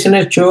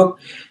ফ্রিমেসনের চোখ,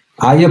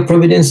 আই অফ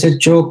প্রভিডেন্সের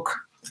চোখ,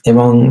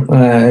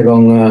 এবং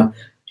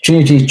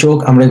ট্রিনিটির চোখ।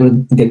 আমরা এগুলো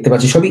দেখতে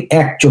পাচ্ছি সবই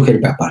এক চোখের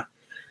ব্যাপার।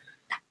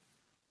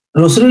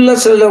 রাসূলুল্লাহ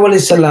সাল্লাল্লাহু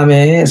আলাইহি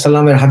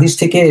সাল্লামের হাদিস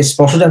থেকে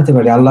স্পষ্ট জানতে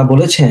পারি, আল্লাহ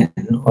বলেছেন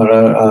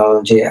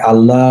যে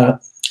আল্লাহ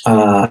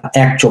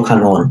এক চোখা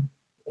নন।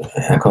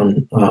 এখন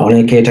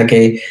অনেকে এটাকে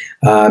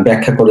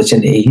ব্যাখ্যা করেছেন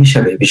এই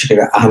হিসাবে, বিশেষ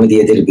করে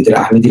আহমেদিয়াদের ভিতরে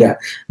আহমেদিরা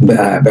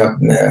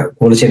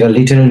বলেছে এটা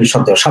লিটারালি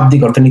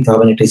শাব্দিক অর্থে নিতে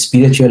হবে না, এটা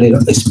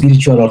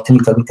স্পিরিচুয়াল অর্থে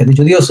নিতে হবে ইত্যাদি,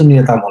 যদিও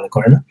সুন্নিরা তা মনে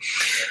করে না।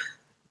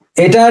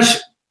 এটার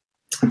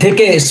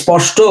থেকে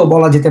স্পষ্ট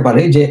বলা যেতে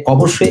পারে যে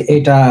অবশ্যই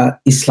এটা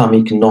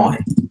ইসলামিক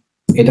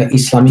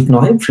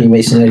নয়,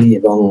 ফ্রিমেসনারি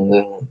এবং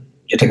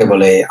যেটাকে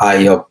বলে আই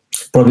অফ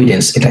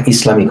প্রভিডেন্স এটা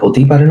ইসলামিক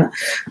হতেই পারে না।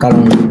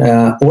 কারণ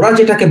ওরা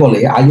যেটাকে বলে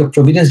আই অফ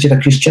প্রভিডেন্স, যেটা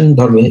খ্রিস্টান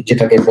ধর্মে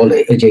যেটাকে বলে,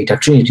 এই যে এটা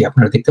ট্রিনিটি,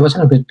 আপনারা দেখতে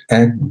পাচ্ছেন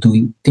 1 2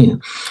 3,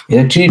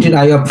 এটা ট্রিনিটির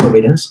আই অফ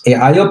প্রভিডেন্স। এই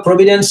আই অফ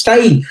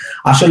প্রভিডেন্সটাই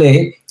আসলে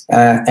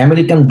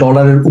আমেরিকান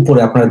ডলারের উপরে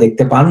আপনারা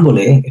দেখতে পান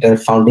বলে এটা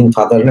ফাউন্ডিং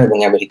ফাদাররা এবং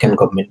আমেরিকান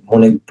গভর্নমেন্ট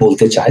মনে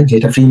বলতে চায় যে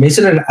এটা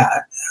ফ্রিমেসনের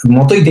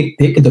মতোই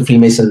দেখতে, কিন্তু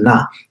ফ্রিমেসন না।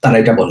 তারা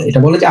এটা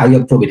বলে যে আই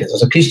অফ প্রভিডেন্স,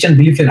 অর্থাৎ খ্রিস্টান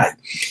বিলিফের আই,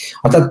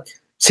 অর্থাৎ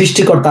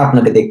সৃষ্টিকর্তা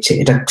আপনাকে দেখছে,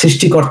 এটা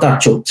সৃষ্টিকর্তার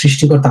চোখ,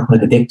 সৃষ্টিকর্তা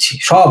আপনাকে দেখছে,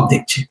 সব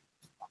দেখছে,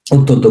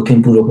 উত্তর দক্ষিণ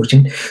পূর্ব পশ্চিম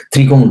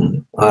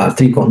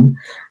ত্রিকোণ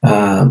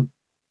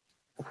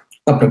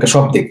আপনাকে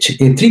সব দেখছে।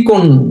 এই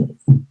ত্রিকোণ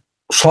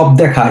সব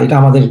দেখা এটা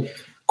আমাদের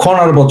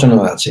খনার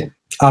বচনেও আছে,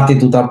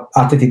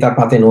 আতে তিতা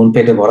পাতে নুন,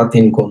 পেটে ভরা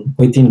 3 কোণ,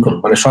 ওই 3 কোণ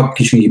মানে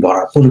সবকিছুই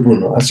ভরা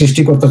পরিপূর্ণ, আর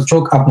সৃষ্টিকর্তার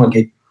চোখ আপনাকে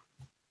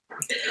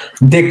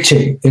দেখছে।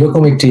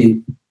 এরকম একটি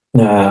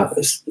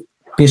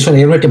পিছনে,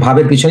 এরকম একটি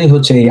ভাবের পিছনেই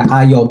হচ্ছে এই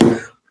আই অফ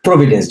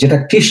প্রভিডেন্স, যেটা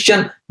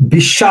খ্রিস্টান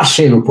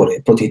বিশ্বাসের উপরে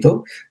প্রথিত,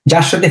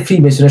 যার সাথে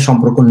ফ্রিমেসনের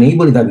সম্পর্ক নেই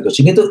বলে দাবি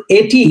করছে। কিন্তু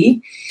এটি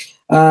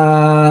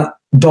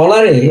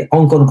ডলারে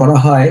অঙ্কন করা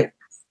হয়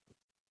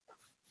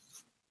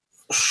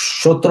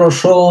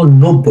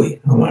 1790,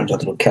 আমার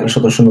যতটুকু খেয়াল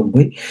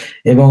 1790,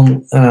 এবং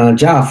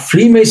যা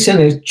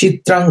ফ্রিমেসনের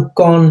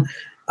চিত্রাঙ্কন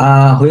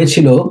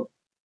হয়েছিল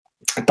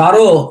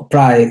তারও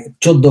প্রায়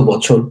 14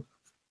 বছর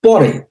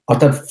পরে।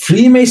 অর্থাৎ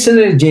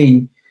ফ্রিমেসনের যেই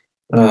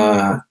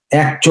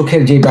এক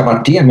চোখের যে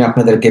ব্যাপারটি আমি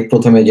আপনাদেরকে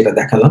প্রথমে যেটা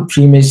দেখালাম,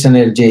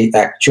 ফ্রিমেসনের যে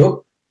এক চোখ,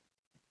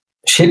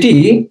 সেটি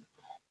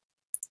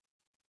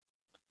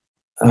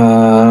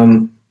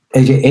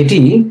এই যে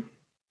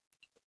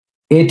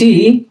এটি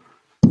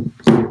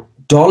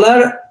ডলার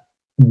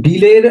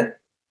বিলের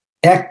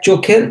এক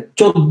চোখের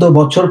 14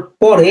 বছর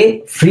পরে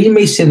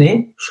ফ্রিমেসনে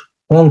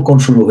অঙ্কন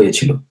শুরু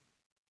হয়েছিল।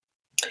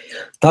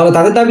 তাহলে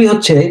তাদের দাবি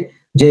হচ্ছে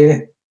যে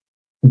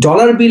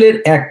ডলার বিলের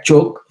এক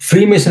চোখ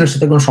ফ্রিমেসনের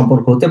সাথে কোনো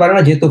সম্পর্ক হতে পারে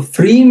না, যেহেতু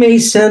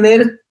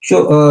ফ্রিমেসনের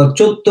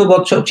 14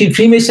 বছর,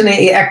 ফ্রিমেসনে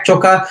এই এক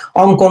চোখা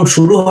অঙ্কন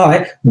শুরু হয়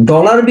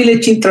ডলার বিলের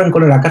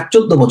চিত্রাঙ্কনে রাখার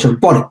 14 বছর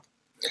পরে।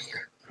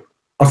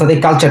 অর্থাৎ এই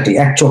কালচারটি,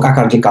 এক চোখ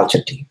আকার যে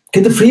কালচারটি,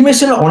 কিন্তু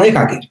ফ্রিমেসনের অনেক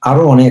আগের,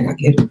 আরো অনেক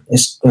আগের।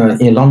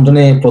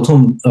 লন্ডনে প্রথম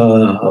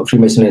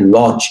ফ্রিমেসনের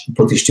লজ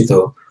প্রতিষ্ঠিত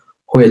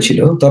হয়েছিল।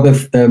 তবে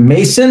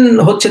মেসন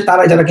হচ্ছে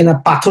তারা যারা কিনা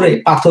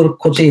পাথর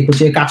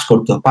খুঁচিয়ে কাজ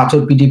করতো, পাথর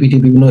পিটি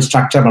বিভিন্ন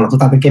স্ট্রাকচার বানাতো,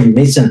 তাদেরকে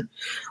মেসন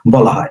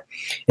বলা হয়।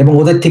 এবং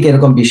ওদের থেকে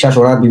এরকম বিশ্বাস,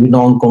 ওরা বিভিন্ন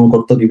অঙ্কন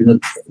করতো, বিভিন্ন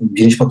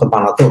জিনিসপত্র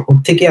বানাতো, ওর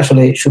থেকে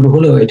আসলে শুরু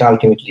হলেও এটা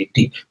আলটিমেটলি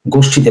একটি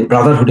গোষ্ঠীতে,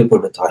 ব্রাদারহুডে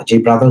পরিণত হয়। যে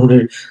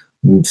ব্রাদারহুডের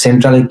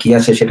সেন্ট্রালে কি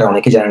আছে সেটা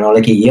অনেকে জানে না।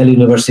 অনেকে ইয়েল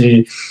ইউনিভার্সিটির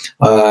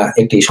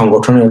একটি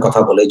সংগঠনের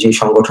কথা বলে, যে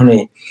সংগঠনে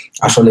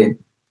আসলে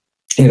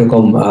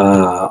এরকম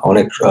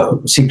অনেক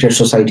সিক্রেট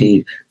সোসাইটির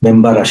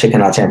মেম্বাররা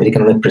সেখানে আছে,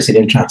 আমেরিকান অনেক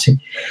প্রেসিডেন্টরা আছে।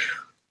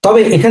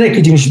 তবে এখানে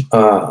একটি জিনিস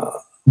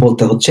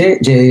বলতে হচ্ছে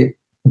যে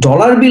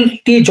ডলার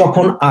বিলটি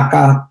যখন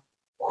আঁকা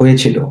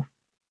হয়েছিল,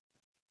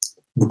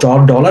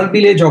 ডলার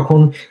বিলে যখন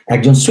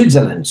একজন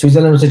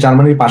সুইজারল্যান্ড হচ্ছে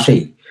জার্মানির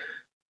পাশেই,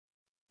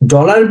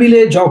 ডলার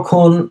বিলে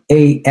যখন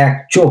এই এক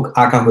চোখ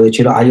আঁকা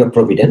হয়েছিল আই অফ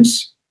প্রভিডেন্স,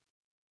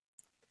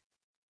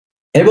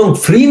 এবং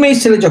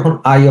ফ্রিমেসনে যখন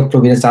আই অফ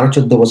প্রভিডেন্স আরো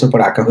 14 বছর পর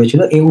আঁকা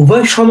হয়েছিল, এই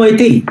উভয়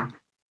সময়তেই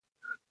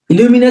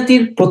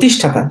ইলুমিনাতির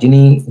প্রতিষ্ঠাতা,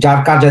 যার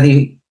কার্যাদি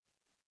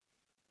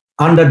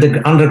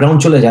আন্ডারগ্রাউন্ড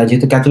চলে যায়,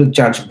 যেহেতু ক্যাথলিক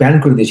চার্চ ব্যান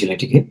করে দিয়েছিল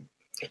এটিকে,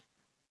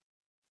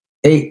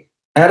 এই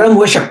অ্যাডাম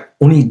ওয়েশাক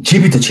উনি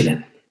জীবিত ছিলেন।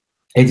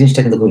 এই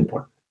জিনিসটা কিন্তু খুব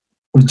ইম্পর্টেন্ট,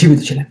 উনি জীবিত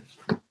ছিলেন।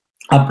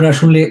 আপনারা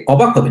শুনলে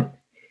অবাক হবেন,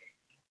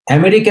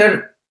 আমেরিকার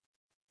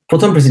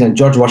প্রথম president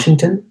George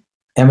Washington,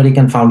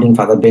 American founding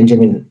father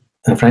Benjamin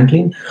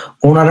Franklin,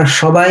 ওনারা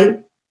সবাই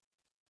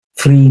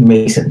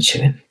ফ্রিমেসন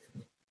ছিলেন।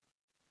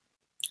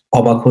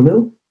 অবাক হলেও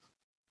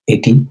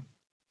এটি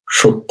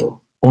সত্য,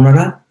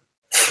 ওনারা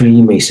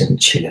ফ্রিমেসন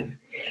ছিলেন।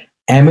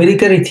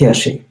 আমেরিকার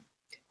ইতিহাসে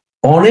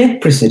অনেক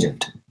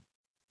প্রেসিডেন্ট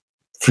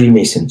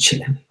ফ্রিমেসন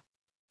ছিলেন।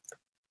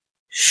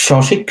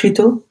 স্বস্বীকৃত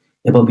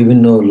এবং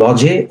বিভিন্ন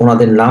লজে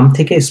ওনাদের নাম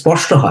থেকে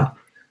স্পষ্ট হয়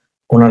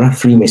ওনারা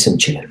ফ্রিমেসন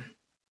ছিলেন।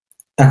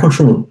 এখন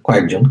শুনুন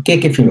কয়েকজন কে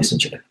কে ফ্রিমেসন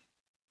ছিলেন।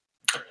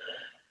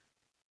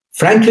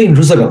 ফ্র্যাঙ্কলিন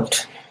রুজভেল্ট,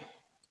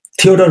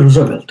 থিওডর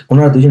রুজভেল্ট,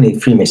 ওনারা দুজনেই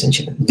ফ্রিমেসন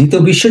ছিলেন।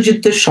 দ্বিতীয়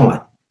বিশ্বযুদ্ধের সময়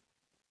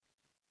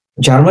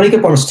জার্মানিকে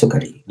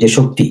পরাস্তকারী যে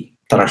শক্তি,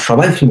 তারা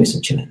সবাই ফ্রিমেসন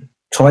ছিলেন।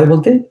 সবাই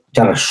বলতে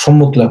যারা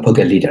সম্মুখ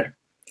লাভকের লিডার।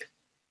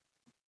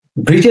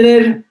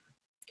 ব্রিটেনের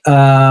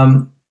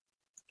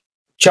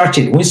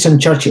চার্চিল, উইনস্টন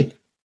চার্চিল,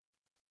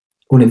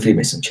 উনি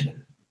ফ্রিমেসন ছিলেন।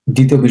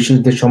 দ্বিতীয়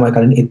বিশ্বযুদ্ধের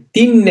সময়কালীন এই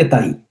তিন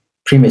নেতাই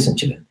ফ্রিমেসন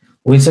ছিলেন।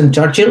 উইনস্টন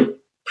চার্চিল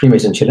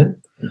ফ্রিমেসন ছিলেন,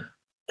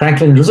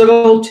 ফ্র্যাঙ্কলিন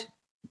রুজভেল্ট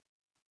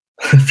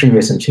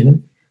ফ্রিমেসন ছিলেন,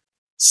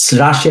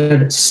 রাশিয়ার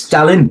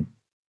স্টালিন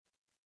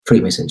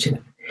ফ্রিমেসন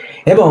ছিলেন।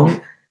 এবং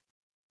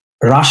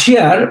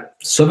রাশিয়ার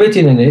সোভিয়েত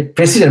ইউনিয়নের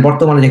প্রেসিডেন্ট,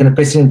 বর্তমানে যেখানে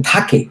প্রেসিডেন্ট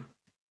থাকে,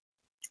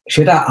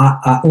 সেটা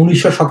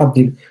 1900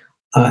 শতাব্দীর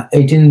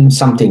 18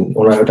 সামথিং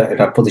ওরা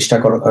এটা প্রতিষ্ঠা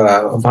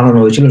বানানো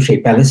হয়েছিল, সেই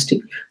প্যালেসটি।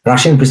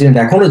 রাশিয়ান প্রেসিডেন্ট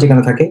এখনো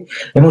যেখানে থাকে,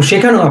 এবং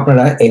সেখানেও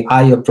আপনারা এই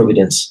আই অফ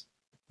প্রভিডেন্স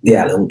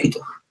দেয়ালে অঙ্কিত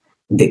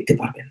দেখতে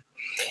পারবেন।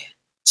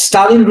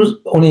 স্টালিন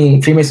উনি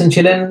ফ্রিমেসন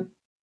ছিলেন,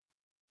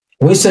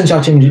 উইনস্টন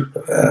চার্চিল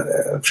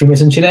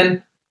ফ্রিমেসন ছিলেন,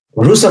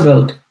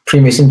 রুজভেল্ট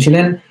ফ্রিমেসন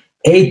ছিলেন।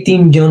 এই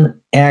তিনজন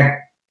এক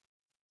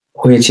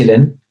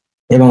হয়েছিলেন,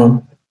 এবং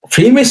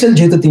ফ্রিমেসন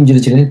যেহেতু তিনজন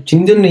ছিলেন,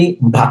 তিনজনই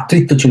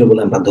ভ্রাতৃত্ব ছিল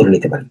বলে আমরা ধরে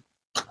নিতে পারি।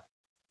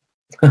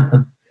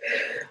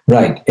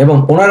 রাইট। এবং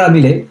ওনারা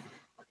মিলে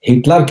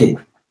হিটলারকে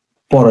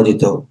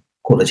পরাজিত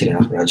করেছিলেন,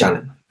 আপনারা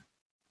জানেন।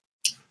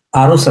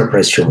 আরো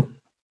সারপ্রাইজ শুনুন।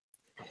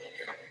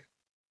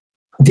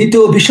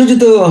 দ্বিতীয়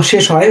বিশ্বযুদ্ধ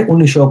শেষ হয়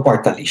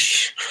 1945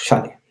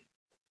 সালে।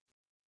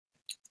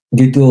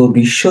 দ্বিতীয়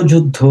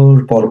বিশ্বযুদ্ধর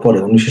পরে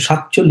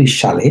 1947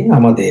 সালে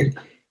আমাদের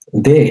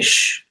দেশ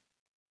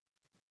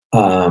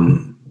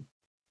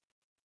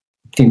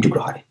তিন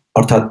টুকরো হয়,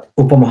 অর্থাৎ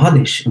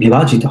উপমহাদেশ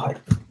বিভাজিত হয়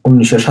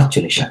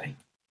 1947 সালে।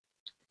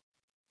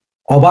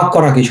 অবাক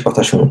করা কিছু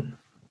কথা শুনুন।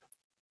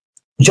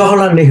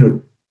 জওহরলাল নেহরু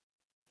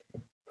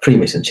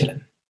ফ্রিমেসন ছিলেন।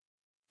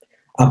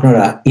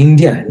 আপনারা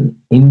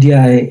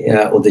ইন্ডিয়ায়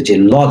ওদের যে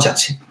লজ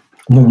আছে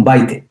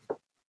মুম্বাইতে,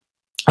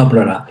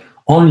 আপনারা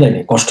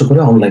অনলাইনে কষ্ট করে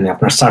অনলাইনে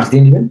আপনার সার্চ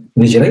দিয়ে নেবেন,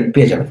 নিজেরাই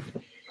পেয়ে যাবেন।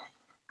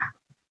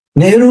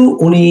 নেহরু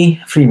উনি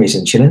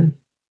ফ্রিমেসন ছিলেন।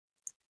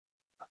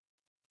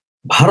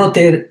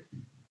 ভারতের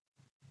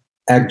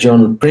একজন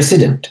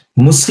প্রেসিডেন্ট,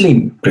 মুসলিম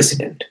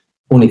প্রেসিডেন্ট,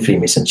 উনি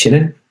ফ্রিমেসন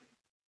ছিলেন।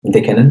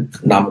 দেখে নেন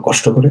নাম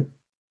কষ্ট করে।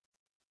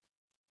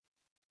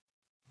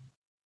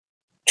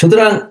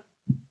 সুতরাং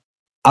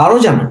আরো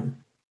জানুন,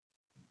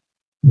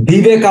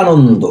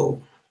 বিবেকানন্দ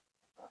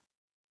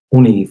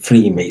উনি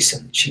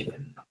ফ্রিমেসন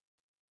ছিলেন।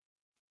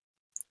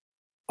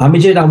 আমি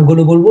যে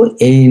নামগুলো বলবো,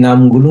 এই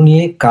নামগুলো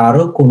নিয়ে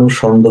কারো কোনো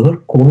সন্দেহের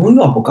কোনো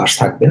অবকাশ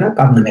থাকবে না,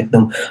 কারণ আমি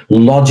একদম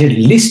লজের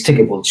লিস্ট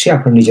থেকে বলছি,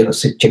 আপনারা নিজেরা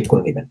চেক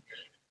করে নেবেন।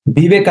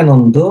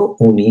 বিবেকানন্দ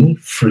উনি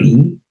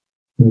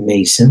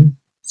ফ্রিমেসন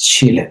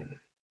ছিলেন।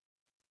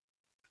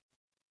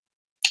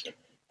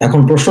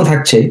 এখন প্রশ্ন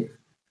থাকছে,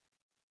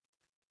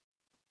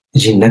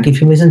 জিন্না কি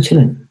ফ্রিমেসন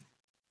ছিলেন?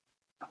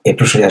 এই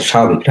প্রশ্নটা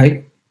স্বাভাবিক, রাইট?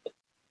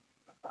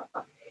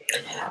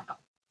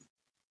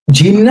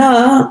 জিন্না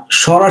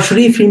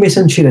সরাসরি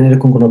ফ্রিমেসন ছিলেন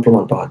এরকম কোনো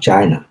প্রমাণ পাওয়া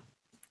যায় না।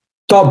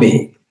 তবে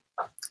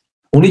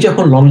উনি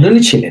যখন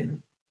লন্ডনে ছিলেন,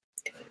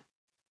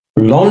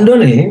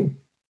 লন্ডনে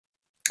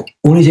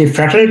উনি যে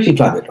ফ্র্যাটার্নিটি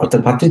ক্লাবের, অর্থাৎ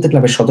ভ্রাতৃত্ব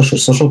ক্লাবের সদস্য,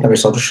 সোশ্যাল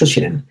ক্লাবের সদস্য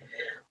ছিলেন,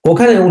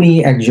 ওখানে উনি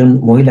একজন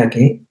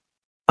মহিলাকে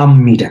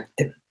আম্মি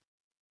ডাকতেন।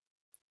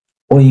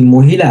 ওই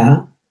মহিলা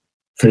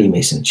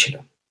ফ্রিমেসন ছিল।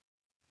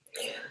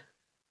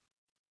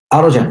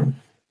 আরো জানুন,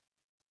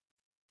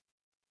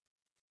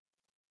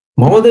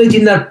 মোহাম্মদ আলী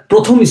জিন্নার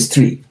প্রথম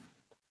স্ত্রী,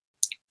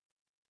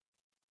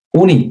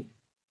 উনি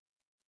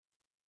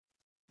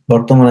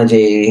বর্তমানে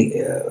যে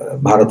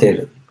ভারতের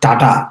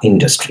টাটা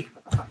ইন্ডাস্ট্রি,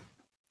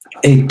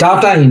 এই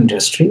টাটা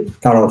ইন্ডাস্ট্রি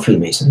তারাও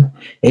ফ্রিমেসন।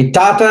 এই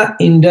টাটা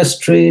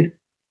ইন্ডাস্ট্রির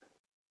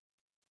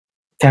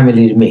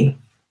ফ্যামিলির মেয়ে,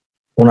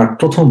 ওনার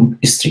প্রথম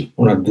স্ত্রী,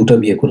 ওনার দুটো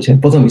বিয়ে করেছেন,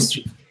 প্রথম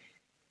স্ত্রী।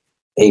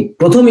 এই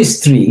প্রথম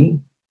স্ত্রী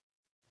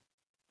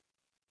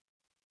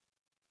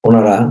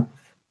ওনারা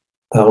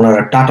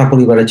টাটা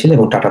পরিবারে ছিল,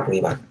 এবং টাটা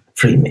পরিবার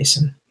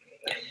ফ্রিমেসন।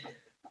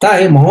 তাই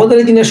মোহাম্মদ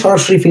আলী জিন্নাহ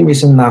সরাসরি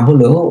ফ্রিমেসন না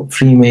হলেও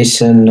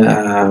ফ্রিমেসন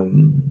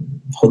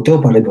হতেও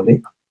পারে বলে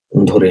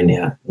ধরে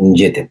নেওয়া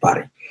যেতে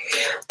পারে।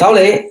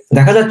 তাহলে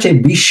দেখা যাচ্ছে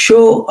বিশ্ব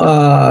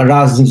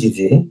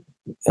রাজনীতিতে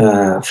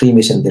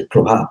ফ্রিমেসনদের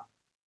প্রভাব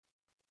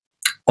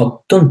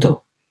অত্যন্ত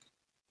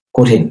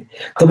কঠিন।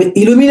 তবে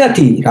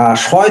ইলুমিনাতি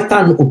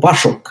শয়তান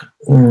উপাসক,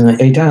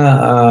 এটা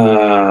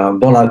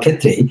বলার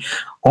ক্ষেত্রে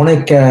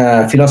অনেক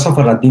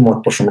ফিলসফাররা দ্বিমত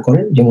পোষণ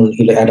করেন। যেমন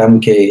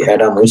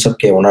অ্যাডাম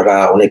উইসবকে ওনারা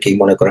অনেকেই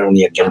মনে করেন উনি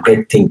একজন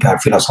গ্রেট থিঙ্কার,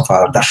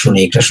 ফিলসফার,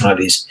 দার্শনিক,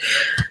 রেশনালিস্ট।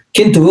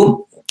 কিন্তু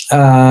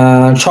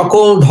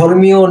সকল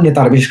ধর্মীয়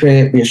নেতার, বিশেষ করে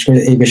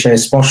এই বিষয়ে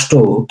স্পষ্ট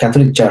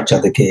ক্যাথলিক চার্চ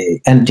যাদেরকে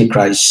অ্যান্টি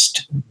ক্রাইস্ট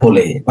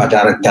বলে, বা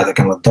যাদেরকে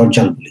আমরা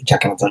দজ্জাল বলি,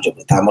 যাকে আমরা দজ্জাল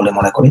বলি, তা বলে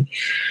মনে করে,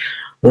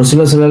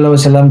 রাসূলুল্লাহ সাল্লাল্লাহু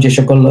আলাইহি ওয়াসাল্লাম যে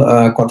সকল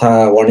কথা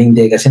ওয়ার্নিং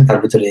দিয়ে গেছেন তার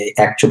ভিতরে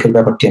এক চোখের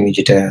ব্যাপারটি আমি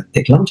যেটা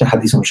দেখলাম যে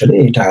হাদিস অনুসারে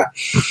এটা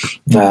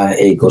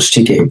এই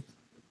গোষ্ঠীকে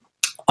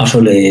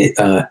আসলে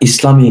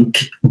ইসলামিক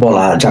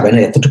বলা যাবে না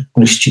এতটুকু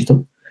নিশ্চিত।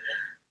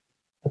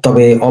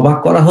 তবে অবাক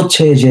করা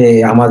হচ্ছে যে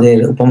আমাদের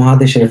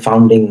উপমহাদেশের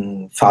ফাউন্ডিং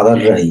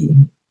ফাদাররাই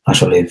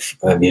আসলে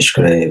বিশেষ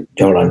করে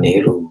জওহরলাল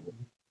নেহেরু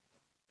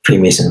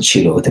ফ্রিমেসন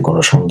ছিল, এতে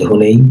কোনো সন্দেহ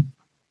নেই।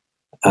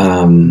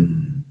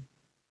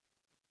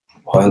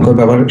 ভয়ঙ্কর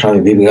ব্যাপার, স্বামী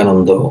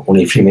বিবেকানন্দ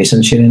উনি ফ্রিমেসন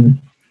ছিলেন,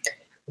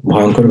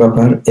 ভয়ঙ্কর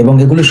ব্যাপার। এবং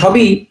এগুলো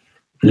সবই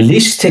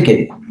লিস্ট থেকে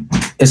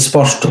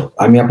স্পষ্ট।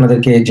 আমি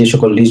আপনাদেরকে যে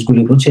সকল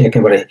লিস্টগুলি বলছি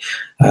একেবারে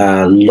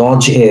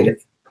লজ এর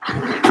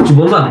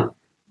বলবা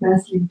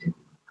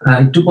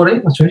একটু পরে,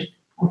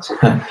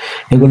 হ্যাঁ,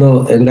 এগুলো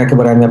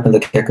একেবারে আমি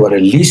আপনাদেরকে একেবারে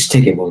লিস্ট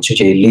থেকে বলছি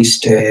যে এই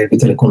লিস্ট এর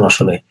ভিতরে কোনো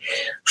আসলে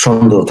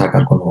সন্দেহ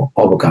থাকার কোনো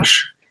অবকাশ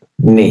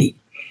নেই।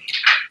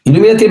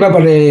 ইলুমিনাতির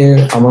ব্যাপারে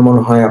আমার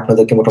মনে হয়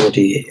আপনাদেরকে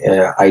মোটামুটি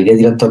আইডিয়া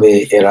দিলাম। তবে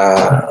এরা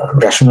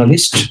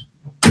রেশনালিস্ট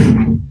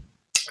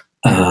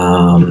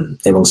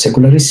এবং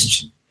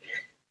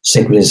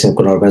সেকুলারিজম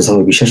কোনো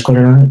অর্গানিজমে বিশ্বাস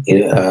করে না।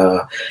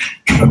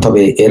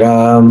 তবে এরা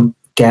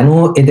কেন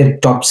এদের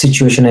টপ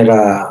সিচুয়েশন এরা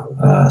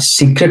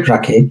সিক্রেট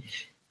রাখে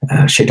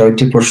সেটাও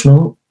একটি প্রশ্ন।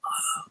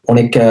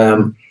 অনেক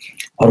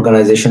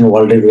অর্গানাইজেশন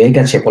ওয়ার্ল্ডে রয়ে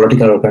গেছে,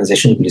 পলিটিক্যাল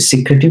অর্গানাইজেশন গুলি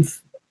সিক্রেটিভ।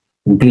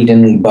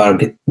 বিল্ডেনবার্গ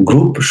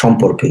গ্রুপ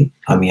সম্পর্কে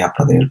আমি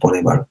আপনাদের পরে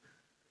এবার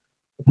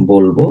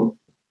বলবো।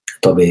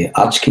 তবে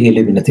আজকে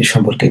ইলুমিনাতি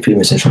সম্পর্কে,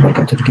 ফ্রিমেসন সম্পর্কে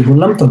এতটুকু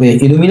বললাম। তবে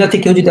ইলুমিনাতি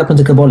কেউ যদি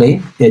আপনাদেরকে বলে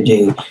যে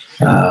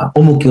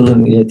অমুক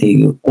ইলুমিনাতি,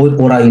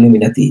 ওরা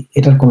ইলুমিনাতি,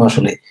 এটার কোনো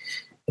আসলে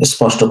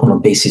স্পষ্ট কোনো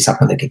বেসিস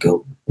আপনাদেরকে কেউ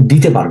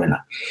দিতে পারবে না।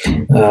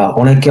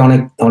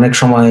 অনেক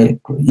সময়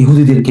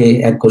ইহুদিদেরকে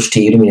এক গোষ্ঠী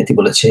ইলুমিনাতি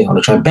বলেছে,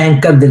 অনেক সময়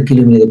ব্যাংকারদেরকে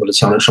ইলুমিনাতি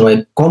বলেছে, অনেক সময়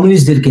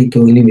কমিউনিস্টদেরকে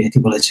কেউ ইলুমিনাতি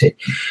বলেছে,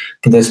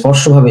 কিন্তু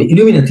স্পষ্টভাবে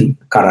ইলুমিনাতি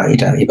কারা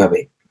এটা এভাবে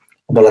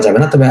বলা যাবে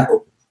না। তবে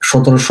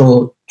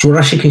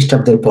 1784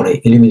 খ্রিস্টাব্দের পরে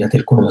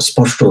ইলুমিনাতির কোনো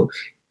স্পষ্ট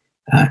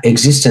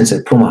এক্সিস্টেন্সের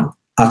প্রমাণ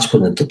আজ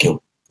পর্যন্ত কেউ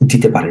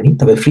দিতে পারেনি।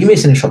 তবে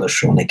ফ্রিমেসনের সদস্য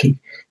অনেকেই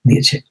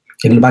দিয়েছে।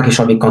 এগুলো বাকি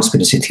সবই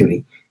কনস্পিরেসি থিওরি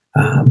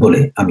বলে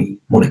আমি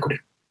মনে করি।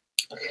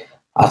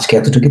 আজকে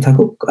এতটুকু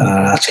থাকুক।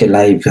 আজকে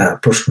লাইভ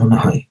প্রশ্ন না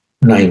হয়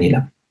নাই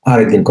নিলাম,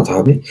 আরেকদিন কথা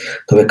হবে।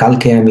 তবে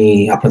কালকে আমি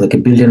আপনাদেরকে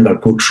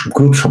বিল্ডেনবার্গ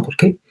গ্রুপ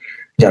সম্পর্কে,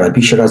 যারা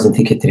বিশ্ব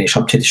রাজনীতির ক্ষেত্রে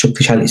সবচেয়ে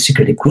শক্তিশালী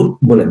সিক্রেটিভ গ্রুপ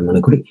বলে আমি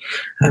মনে করি,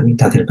 আমি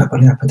তাদের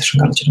ব্যাপারে আপনাদের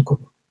সঙ্গে আলোচনা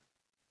করবো।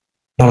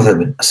 ভালো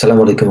থাকবেন।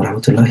 আসসালামু আলাইকুম ওয়া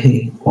রাহমাতুল্লাহি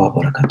ওয়া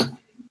বারাকাতুহু।